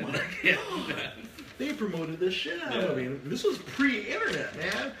 Oh my god. They promoted this shit out of me. This was pre-internet,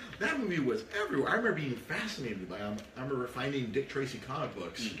 man. That movie was everywhere. I remember being fascinated by them. I remember finding Dick Tracy comic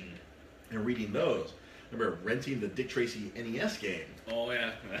books and reading those. I remember renting the Dick Tracy NES game. Oh,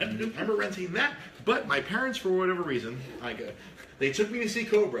 yeah. I remember renting that. But my parents, for whatever reason, they took me to see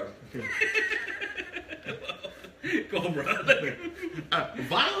Cobra. Cobra.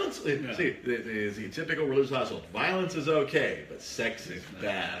 Violence, see, typical religious household. Violence is okay, but sex is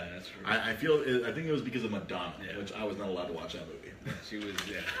bad. That's true. I think it was because of Madonna, which I was not allowed to watch that movie. She was,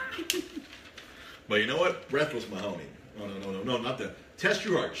 But you know what? Breathless Mahoney. No, not the Test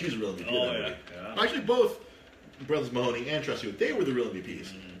Your Heart. She's a real MVP in that movie. Yeah. Actually, both Breathless Mahoney and Trust You, they were the real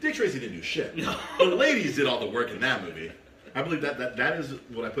MVPs. Dick Tracy didn't do shit. No. The ladies did all the work in that movie. I believe that is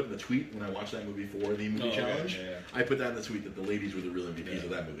what I put in the tweet when I watched that movie for the movie challenge. Yeah. I put that in the tweet that the ladies were the real MVPs of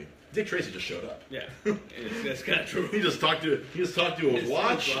that movie. Dick Tracy just showed up. Yeah, that's kind of true. He just talked to his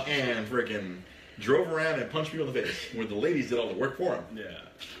watch and freaking drove around and punched me in the face, where the ladies did all the work for him. Yeah,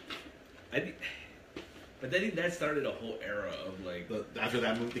 but I think that started a whole era of like after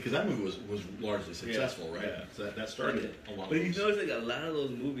that movie, because that movie was largely successful, right? Yeah. So that started a lot. But you notice like a lot of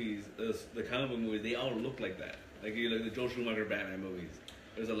those movies, the comic book movies, they all look like that. Like the Joel Schumacher Batman movies.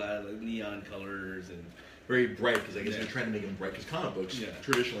 There's a lot of like neon colors and very bright, because I guess they're trying to make them bright, because comic books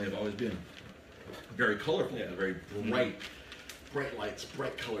traditionally have always been very colorful, very bright lights,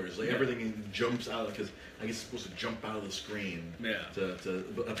 bright colors. Like everything jumps out, because I guess it's supposed to jump out of the screen to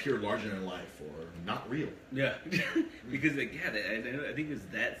appear larger than life or not real. Yeah, because like I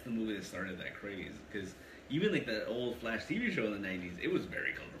think that's the movie that started that craze. Because even like the old Flash TV show in the '90s, it was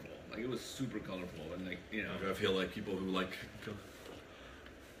very colorful. Like it was super colorful and like I feel like people who like.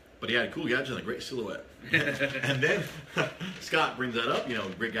 But he had a cool gadget and a great silhouette. And then Scott brings that up,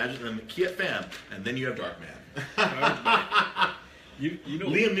 great gadget, and then Kiet Fam, and then you have Darkman. You know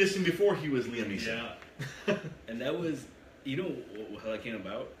Liam Neeson before he was Liam Neeson. Yeah. And that was, how that came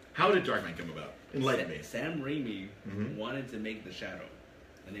about? How did Darkman come about? Enlighten me. Sam Raimi wanted to make The Shadow,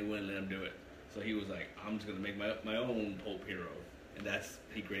 and they wouldn't let him do it. So he was like, I'm just going to make my own pulp hero. And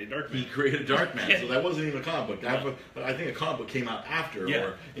he created Darkman. He created Darkman, so that wasn't even a comic book. No. But I think a comic book came out after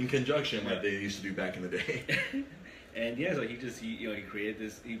or in conjunction, like they used to do back in the day. And so he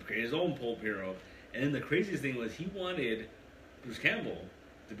created his own pulp hero. And then the craziest thing was he wanted Bruce Campbell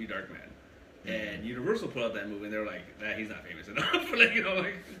to be Darkman. And Universal put out that movie, and they were like, he's not famous enough.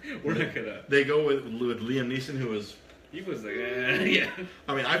 We're not gonna. They go with Liam Neeson, who was. He was like, yeah.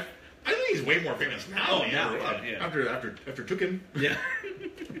 I mean, I think he's way more famous now. After Took Him. Yeah.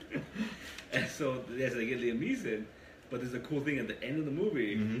 And so they get Liam Neeson, but there's a cool thing at the end of the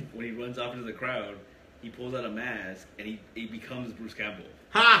movie when he runs off into the crowd. he pulls out a mask and he becomes Bruce Campbell.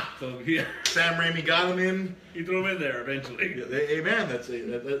 Ha! So Sam Raimi got him in. he threw him in there eventually. Hey man, that's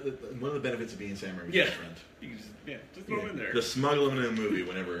one of the benefits of being Sam Raimi's best friend. You can just throw him in there. Just smuggle him in a movie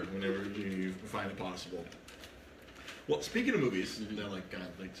whenever you find it possible. Well, speaking of movies, they're like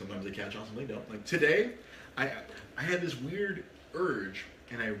sometimes they catch on, sometimes they don't. Like today, I had this weird urge,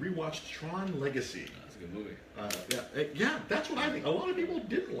 and I rewatched Tron Legacy. That's a good movie. Yeah, that's what I think. A lot of people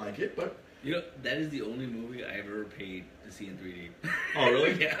didn't like it, but You know, that is the only movie I've ever paid to see in 3D. Oh,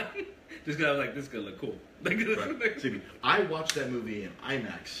 really? Yeah. Just because I was like, this is going to look cool. right. See, I watched that movie in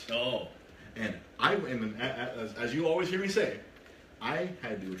IMAX. Oh. And as you always hear me say, I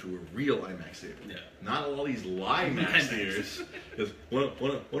had to go to a real IMAX theater. Yeah. Not all these IMAX theaters. Because one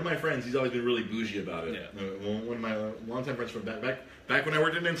of my friends, he's always been really bougie about it. Yeah. One of my longtime friends from back when I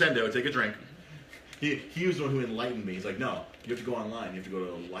worked at Nintendo, take a drink. He was the one who enlightened me. He's like, no, you have to go online. You have to go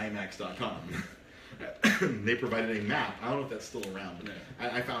to limax.com. They provided a map. I don't know if that's still around, but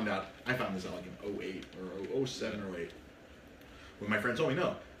I found this out like in 08 or 07 or 08. When my friend told me,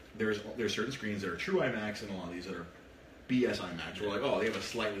 no, there's certain screens that are true IMAX and a lot of these that are BS IMAX. We're like, oh, they have a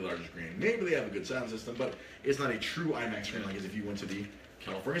slightly larger screen. Maybe they have a good sound system, but it's not a true IMAX screen like as if you went to the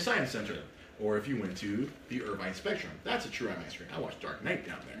California Science Center or if you went to the Irvine Spectrum. That's a true IMAX screen. I watched Dark Knight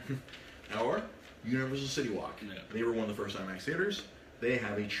down there. Or Universal City Walk. Yeah. They were one of the first IMAX theaters. They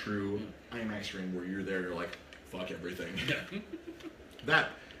have a true IMAX screen where you're there, you're like, fuck everything. Yeah.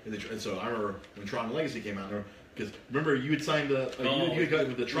 And so I remember when Tron Legacy came out, because remember you had signed you had got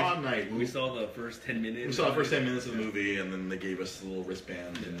with the Tron night. We saw the first 10 minutes. We saw the first 10 minutes of the movie, and then they gave us the little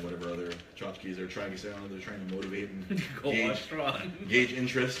wristbands and whatever other tchotchkes they're trying to say. They're trying to motivate and gauge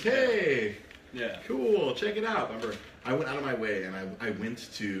interest. Hey, yeah, cool, check it out. Remember, I went out of my way and I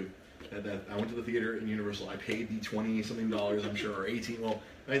went to the theater in Universal. I paid the $20-something, I'm sure, or 18. Well,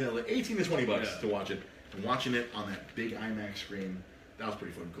 I think like 18 to 20 bucks to watch it. And watching it on that big IMAX screen, that was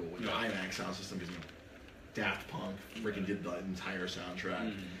pretty fucking cool. With the IMAX sound system, because Daft Punk freaking did the entire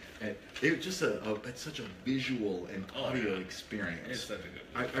soundtrack. And it was just it's such a visual and audio experience. It's such a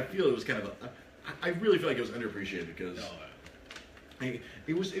good I feel it was kind of I really feel like it was underappreciated because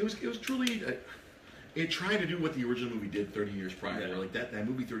it was truly. It tried to do what the original movie did 30 years prior. Where like that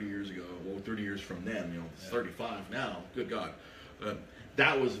movie 30 years ago, well, 30 years from then, it's 35 now. Good God,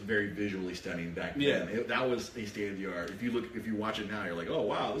 that was very visually stunning back then. That was a state of the art. If you watch it now, you're like, oh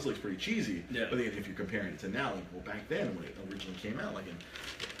wow, this looks pretty cheesy. Yeah. But then if you're comparing it to now, like, well, back then when it originally came out, like in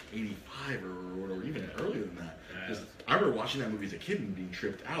 '85 or even earlier than that. Because I remember watching that movie as a kid and being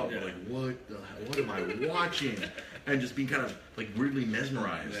tripped out. Like, what am I watching? And just being kind of like weirdly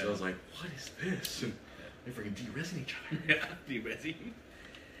mesmerized. So I was like, what is this? And they're freaking de-resing each other. Yeah, de-resing.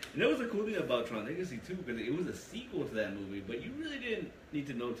 And that was the cool thing about Tron Legacy too, because it was a sequel to that movie, but you really didn't need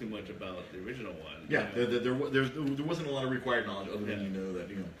to know too much about the original one. Yeah, there wasn't a lot of required knowledge other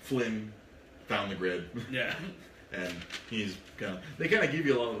than Flynn found the grid. Yeah. And he's they kind of give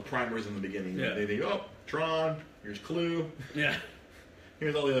you a lot of the primers in the beginning. Yeah. They think, oh, Tron, here's Clue. Yeah.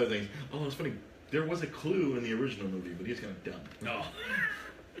 Here's all the other things. Oh, it's funny. There was a Clue in the original movie, but he was kind of dumb. Oh.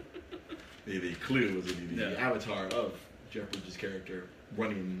 The Clue was the avatar of Jeff Bridges' character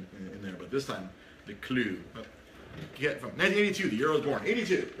running in there. But this time, the Clue. From 1982, the year I was born.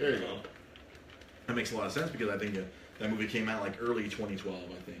 82. There you go. That makes a lot of sense because I think that movie came out like early 2012,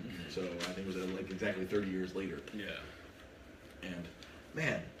 I think. So I think it was like exactly 30 years later. Yeah. And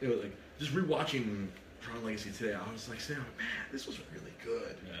man, it was like just rewatching Tron Legacy today. I was like saying, man, this was really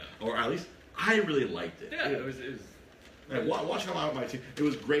good. Yeah. Or at least I really liked it. Yeah, it was. Watching it on my team, it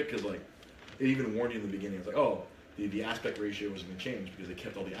was great because like it even warned you in the beginning. It's like, oh, the aspect ratio was going to change because they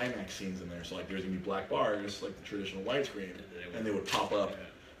kept all the IMAX scenes in there. So like there's going to be black bars like the traditional widescreen, and they would pop up. Yeah.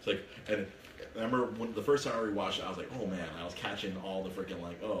 It's like, and I remember when the first time I rewatched it, I was like, oh man, I was catching all the freaking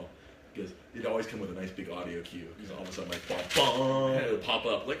like, oh, because it'd always come with a nice big audio cue. Because all of a sudden like, bum, it would pop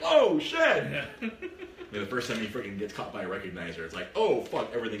up like, oh shit. Yeah. The first time he freaking gets caught by a recognizer, it's like, oh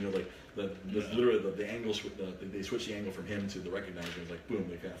fuck, everything goes like literally the angles. They switch the angle from him to the recognizer. It's like boom,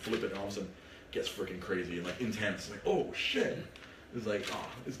 they kind of flip it, and all of a sudden gets freaking crazy and like intense. Like, oh shit, it's like, oh,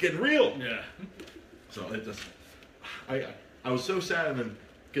 it's getting real. Yeah. So it just, I was so sad, and then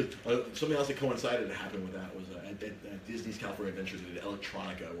because something else that coincided to happen with that was at Disney's California Adventures, they did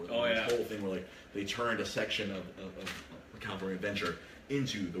Electronica, where this whole thing where like they turned a section of California Adventure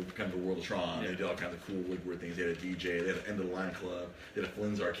into the kind of the world of Tron. Yeah. They did all kinds of cool like, weird things. They had a DJ, they had an end of the line club, they had a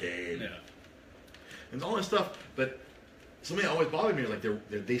Flynn's arcade, and all that stuff. But something that always bothered me was like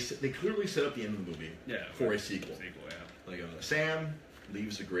they clearly set up the end of the movie for a sequel. Like Sam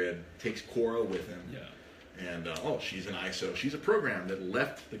leaves the grid, takes Cora with him, and she's an ISO. She's a program that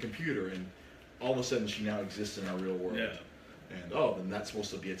left the computer and all of a sudden she now exists in our real world. Yeah. And then that's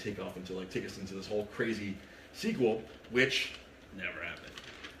supposed to be a takeoff into like take us into this whole crazy sequel, which never happened.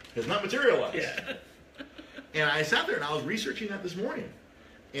 has not materialized. Yeah. And I sat there and I was researching that this morning.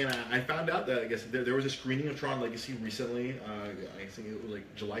 And I found out that I guess there was a screening of Tron Legacy recently. I think it was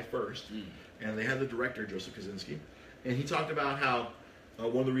like July 1st. And they had the director, Joseph Kosinski. And he talked about how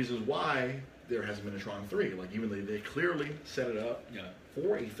one of the reasons why there hasn't been a Tron 3, like even they clearly set it up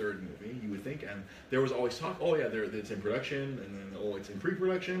for a third movie, you would think. And there was always talk, it's in production, and then, it's in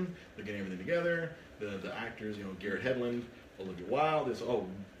pre-production. They're getting everything together. The actors, Garrett Hedlund, Olivia Wilde,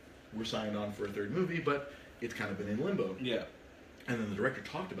 we're signed on for a third movie, but it's kind of been in limbo. Yeah. And then the director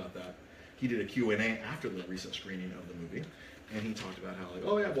talked about that. He did a Q&A after the recent screening of the movie, and he talked about how,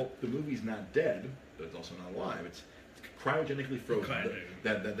 the movie's not dead, but it's also not alive. It's cryogenically frozen.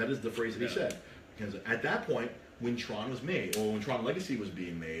 That is the phrase that he said. Because at that point, when Tron was made, or when Tron Legacy was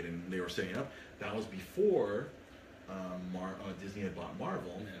being made, and they were setting up, that was before Disney had bought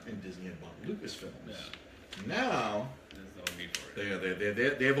Marvel, and Disney had bought Lucasfilms. Yeah. Now,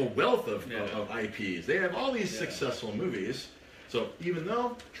 they have a wealth of IPs. They have all these successful movies. So even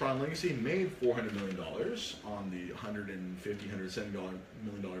though Tron Legacy made $400 million on the $170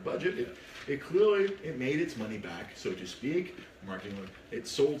 million budget, it clearly made its money back, so to speak. Marketing, it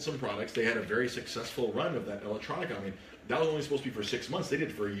sold some products. They had a very successful run of that electronica. I mean, that was only supposed to be for 6 months. They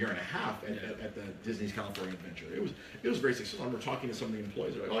did it for a year and a half at the Disney's California Adventure. It was very successful. I remember talking to some of the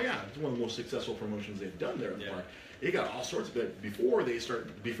employees. They're like, "Oh yeah, it's one of the most successful promotions they've done there at the park." It got all sorts of it before they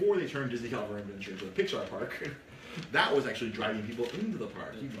turned Disney California Adventure into a Pixar park. That was actually driving people into the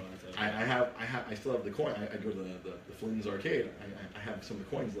park. I still have the coin. I go to the Flynn's arcade. I have some of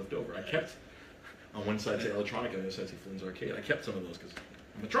the coins left over. I kept on one side say Electronica, on the other side say Flynn's arcade. I kept some of those because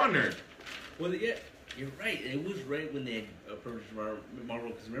I'm a Tron nerd. Well, yeah, you're right. It was right when they approached Marvel,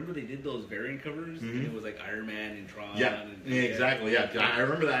 because remember they did those variant covers, and it was like Iron Man and Tron. Yeah, exactly. Yeah, I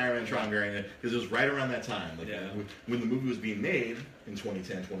remember the Iron Man Tron variant because it was right around that time. Like, when the movie was being made in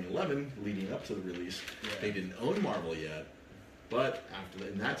 2010, 2011, leading up to the release, they didn't own Marvel yet. But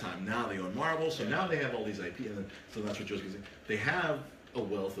in that time, now they own Marvel, so now they have all these IP, and so that's what Joe's saying. They have a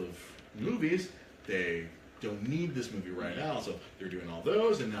wealth of movies. They don't need this movie right now, so they're doing all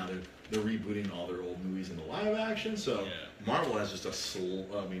those, and now they're rebooting all their old movies into live action. So Marvel has just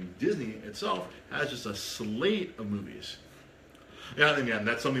Disney itself has just a slate of movies. Yeah, and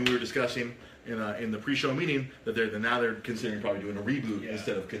that's something we were discussing in the pre-show meeting, that they're considering probably doing a reboot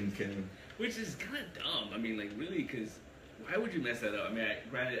instead of which is kind of dumb. I mean, like, really, because why would you mess that up? I mean,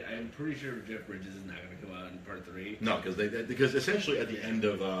 granted, I'm pretty sure Jeff Bridges is not going to come out in part 3. No, because essentially at the end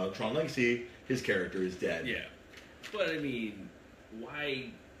of Tron Legacy, his character is dead. Yeah, but I mean,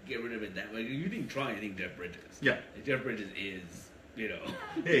 why get rid of it that way? You think Tron, you think Jeff Bridges. Yeah. And Jeff Bridges is,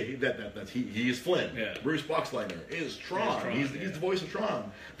 Hey, he is Flynn. Yeah. Bruce Boxleitner is Tron. He's the voice of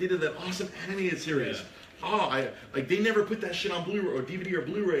Tron. They did that awesome animated series. Yeah. Oh, they never put that shit on Blu-ray or DVD or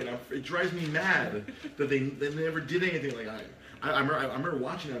Blu-ray, and it drives me mad that they never did anything. Like I remember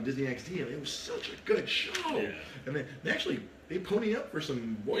watching it on Disney XD, and it was such a good show. Yeah. And they pony up for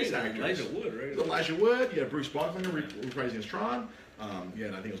some voice actors. Elijah Wood, right? Elijah Wood. You had Bruce Boxleitner reprising as Tron. You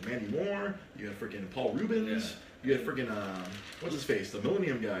had, I think it was Mandy Moore. You had freaking Paul Rubens. Yeah. You had freaking what's his face? The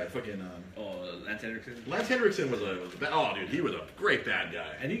Millennium guy. Fucking Lance Henriksen. Lance Henriksen was a dude, he was a great bad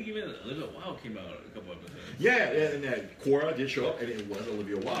guy. I think even Olivia Wilde came out a couple episodes. Yeah, and Cora did show up, and it was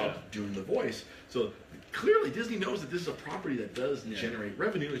Olivia Wilde doing the voice. So clearly Disney knows that this is a property that does generate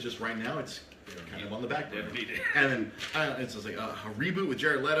revenue. It's just right now it's kind of on the back burner. And then it's just like a reboot with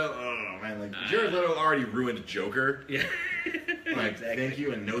Jared Leto. Oh man, like Jared Leto already ruined Joker. Yeah. Like thank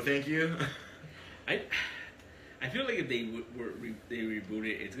you and no thank you. I feel like if they they reboot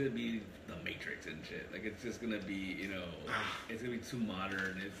it, it's gonna be the Matrix and shit. Like it's just gonna be, it's gonna be too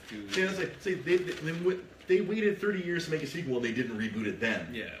modern. It's too. They waited 30 years to make a sequel and they didn't reboot it then.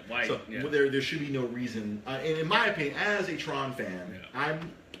 Yeah, why? So there should be no reason. And in my opinion, as a Tron fan,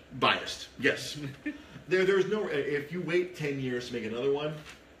 I'm biased. Yes, there's no. If you wait 10 years to make another one,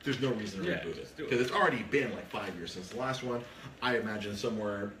 there's no reason to reboot it because it's already been like 5 years since the last one. I imagine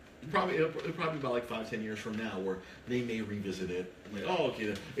somewhere. It'll probably about like 5-10 years from now where they may revisit it. Like,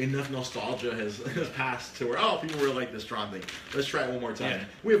 okay, enough nostalgia has passed to where people really like this Tron thing. Let's try it one more time. Yeah.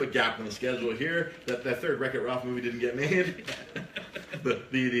 We have a gap in the schedule here. That third Wreck-It Ralph movie didn't get made.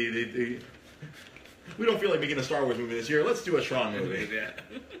 We don't feel like making a Star Wars movie this year. Let's do a Tron movie.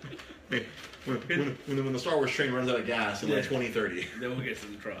 When the Star Wars train runs out of gas in like 2030. Then we'll get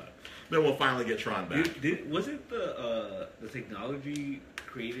some Tron. Then we'll finally get Tron back. Was it the technology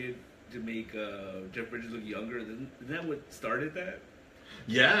created to make Jeff Bridges look younger? Isn't that what started that?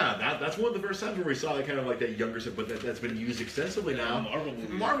 Yeah, that's one of the first times where we saw that kind of like that younger stuff, but that's been used extensively now.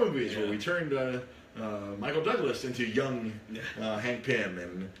 Marvel movies. Where we turned Michael Douglas into young Hank Pym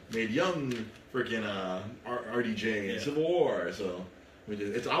and made young freaking RDJ in Civil War. So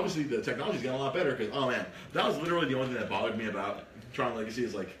it's obviously the technology's gotten a lot better because, oh man, that was literally the only thing that bothered me about Tron Legacy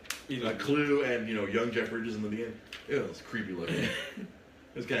is like Clue and young Jeff Bridges in the beginning. It was creepy looking. It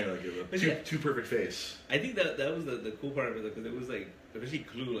was kind of like a too perfect face. I think that was the cool part of it because it was like, especially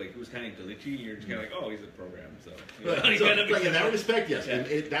Clue, like it was kind of glitchy. And you're just kind of like, oh, he's a program. So, like in that respect, yes, and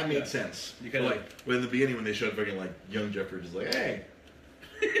that made sense. You kind of like when in the beginning when they showed fucking like young Jeff Bridges, like, hey,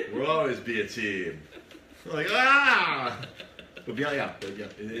 we'll always be a team. Like but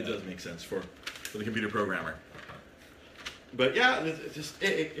it does make sense for the computer programmer. But yeah,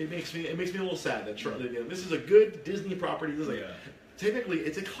 it makes me a little sad that this is a good Disney property. This is like, technically,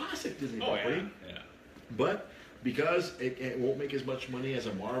 it's a classic Disney property. Yeah. But because it won't make as much money as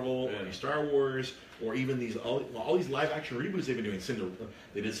a Marvel or a Star Wars or even all these live action reboots they've been doing.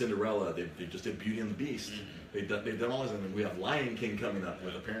 They did Cinderella. They just did Beauty and the Beast. Mm-hmm. They've done all this, and then we have Lion King coming up.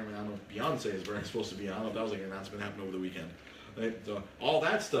 With apparently, I don't know if Beyonce is very supposed to be. I don't know if that was like an announcement happened over the weekend. Right? So all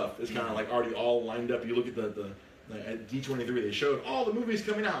that stuff is kind of like already all lined up. You look at at D23, they showed all the movies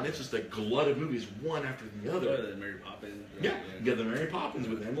coming out, and it's just a glut of movies, one after the other. The Mary Poppins. Yeah, you get the Mary Poppins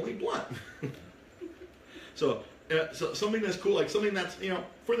with Emily Blunt. So something that's cool, like something that's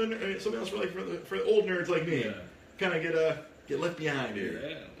for something else for the old nerds like me, kind of get left behind here.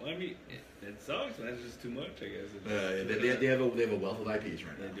 Yeah, well, I mean, it sucks. That's just too much, I guess. They have a wealth of IPs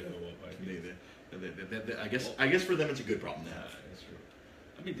right now. They do have a wealth of IPs. I guess for them it's a good problem now. That's true.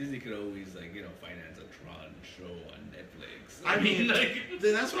 I mean, Disney could always finance a Tron show on Netflix. I mean,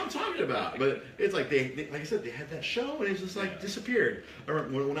 that's what I'm talking about. But it's like they like I said, they had that show and it's just like disappeared. I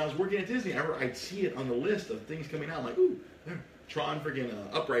remember when I was working at Disney, I'd see it on the list of things coming out. I'm like, ooh, Tron freaking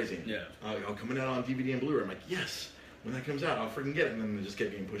Uprising. Yeah. Coming out on DVD and Blu-ray. I'm like, yes. When that comes out, I'll freaking get it. And then it just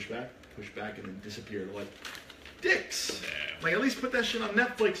kept getting pushed back, and then disappeared. Like, dicks. Yeah. Like, at least put that shit on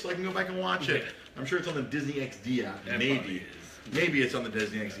Netflix so I can go back and watch it. I'm sure it's on the Disney XD app. Maybe it's on the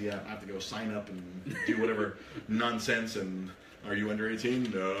Disney XD app. I have to go sign up and do whatever nonsense. And are you under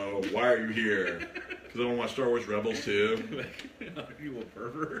 18? No. Why are you here? Because I want to watch Star Wars Rebels too. Are you a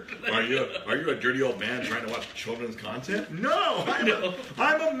pervert? Are you a dirty old man trying to watch children's content? No,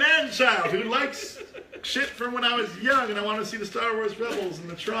 I'm a man-child who likes shit from when I was young, and I want to see the Star Wars Rebels and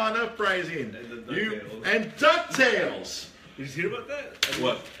the Tron Uprising and DuckTales. Did you hear about that?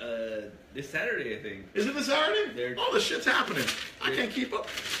 What? This Saturday, I think. Is it this Saturday? All this shit's happening. I can't keep up.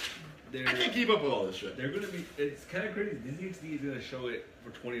 I can't keep up with all this shit. They're gonna be. It's kind of crazy. Disney XD is gonna show it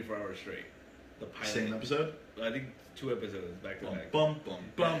for 24 hours straight. The pilot. Same episode? I think 2 episodes back to back. Bum bum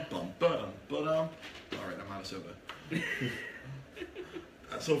bum bum bum bum. All right, I'm out of soda.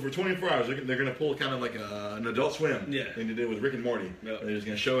 So for 24 hours, they're going to pull kind of like an Adult Swim. Yeah. They did with Rick and Morty. Yep. They're just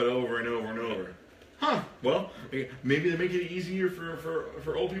going to show it over and over and over. Huh. Well, maybe they make it easier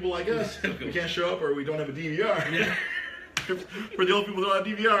for old people like us. We can't show up or we don't have a DVR. Yeah. For the old people that don't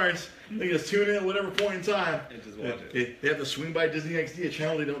have DVRs, they can just tune in at whatever point in time. And just watch it. They have to swing by Disney XD, a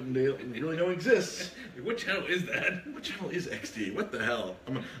channel they really know exists. What channel is that? What channel is XD? What the hell?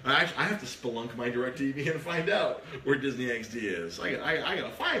 I have to spelunk my DirecTV and find out where Disney XD is. I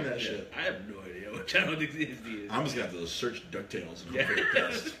gotta find that shit. I have no idea what channel Disney XD is. I'm just gonna have to search DuckTales and hope for the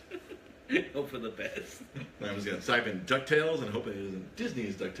best. Hope for the best. I'm just gonna type in DuckTales and hope it isn't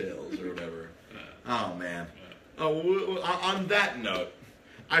Disney's DuckTales or whatever. Oh man. Oh, on that note,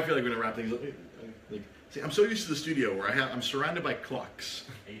 I feel like we're gonna wrap things up. See, I'm so used to the studio where I'm surrounded by clocks.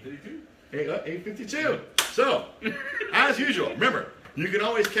 8:52. 8:52. So, as usual, remember, you can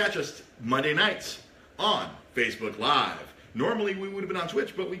always catch us Monday nights on Facebook Live. Normally, we would have been on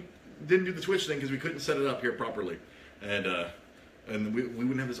Twitch, but we didn't do the Twitch thing because we couldn't set it up here properly, and we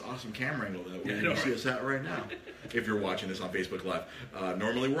wouldn't have this awesome camera angle that you see us at right now. If you're watching this on Facebook Live,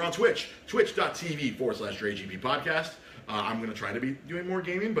 normally we're on Twitch, twitch.tv/DreGP podcast. I'm going to try to be doing more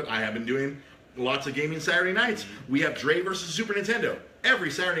gaming, but I have been doing lots of gaming Saturday nights. We have Dre versus Super Nintendo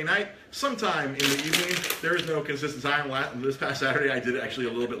every Saturday night, sometime in the evening. There is no consistent time. This past Saturday, I did it actually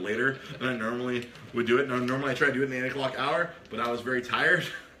a little bit later than I normally would do it. Normally, I try to do it in the 8 o'clock hour, but I was very tired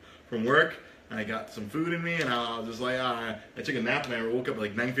from work. And I got some food in me, and I was just like, I took a nap, and I woke up at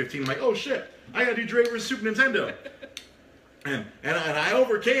like 9:15. I'm like, oh shit, I gotta do Dre vs. Super Nintendo. and I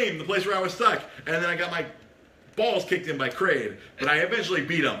overcame the place where I was stuck, and then I got my balls kicked in by Kraid, but I eventually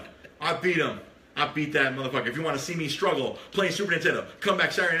beat him. I beat that motherfucker. If you want to see me struggle playing Super Nintendo, come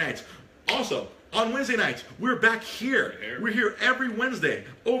back Saturday nights. Also, On Wednesday nights, we're back here. We're here every Wednesday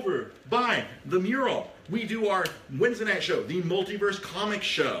over by the mural. We do our Wednesday night show, the Multiverse Comics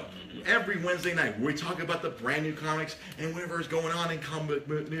Show. Every Wednesday night, where we talk about the brand new comics and whatever is going on in comic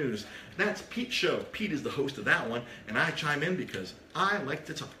book news. That's Pete's show. Pete is the host of that one, and I chime in because I like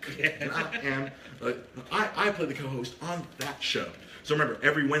to talk. And I play the co-host on that show. So remember,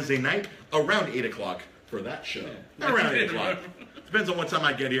 every Wednesday night around 8 o'clock for that show. Around 8 o'clock. Depends on what time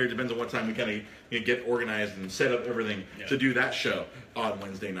I get here. Depends on what time we kind of get organized and set up everything to do that show on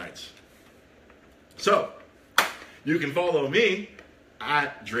Wednesday nights. So, you can follow me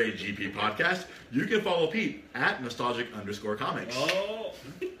at Dre GP Podcast. You can follow Pete at nostalgic_comics. Oh.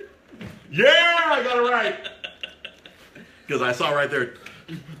 Yeah, I got it right. Because I saw right there,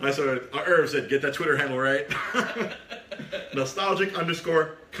 I saw Irv said, get that Twitter handle right.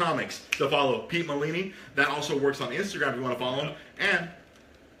 nostalgic_comics to follow Pete Molini. That also works on Instagram if you want to follow him. And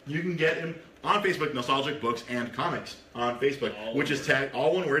you can get him on Facebook, Nostalgic Books and Comics on Facebook, which is tagged,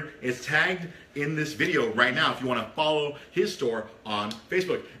 all one word, is tagged in this video right now if you want to follow his store on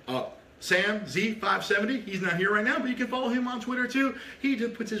Facebook. Sam Z570, he's not here right now, but you can follow him on Twitter too. He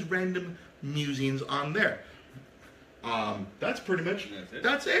just puts his random musings on there. That's pretty much,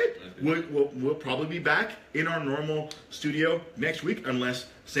 that's it. We'll probably be back in our normal studio next week unless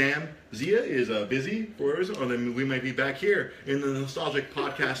Sam Zia is busy for us, or then we might be back here in the Nostalgic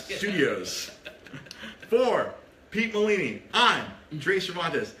Podcast Studios. For Pete Molini, I'm Dre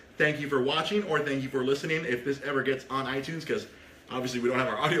Cervantes. Thank you for watching, or thank you for listening if this ever gets on iTunes, because obviously we don't have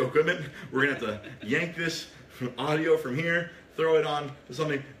our audio equipment. We're going to have to yank this audio from here, throw it on to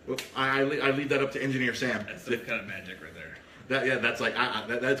something. I leave that up to Engineer Sam. That's some kind of magic right there. That's like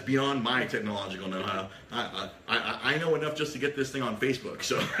that's beyond my technological know-how. I know enough just to get this thing on Facebook.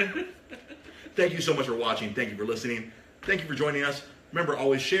 So, thank you so much for watching. Thank you for listening. Thank you for joining us. Remember,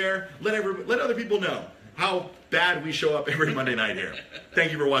 always share. Let other people know how bad we show up every Monday night here.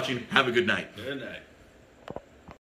 Thank you for watching. Have a good night. Good night.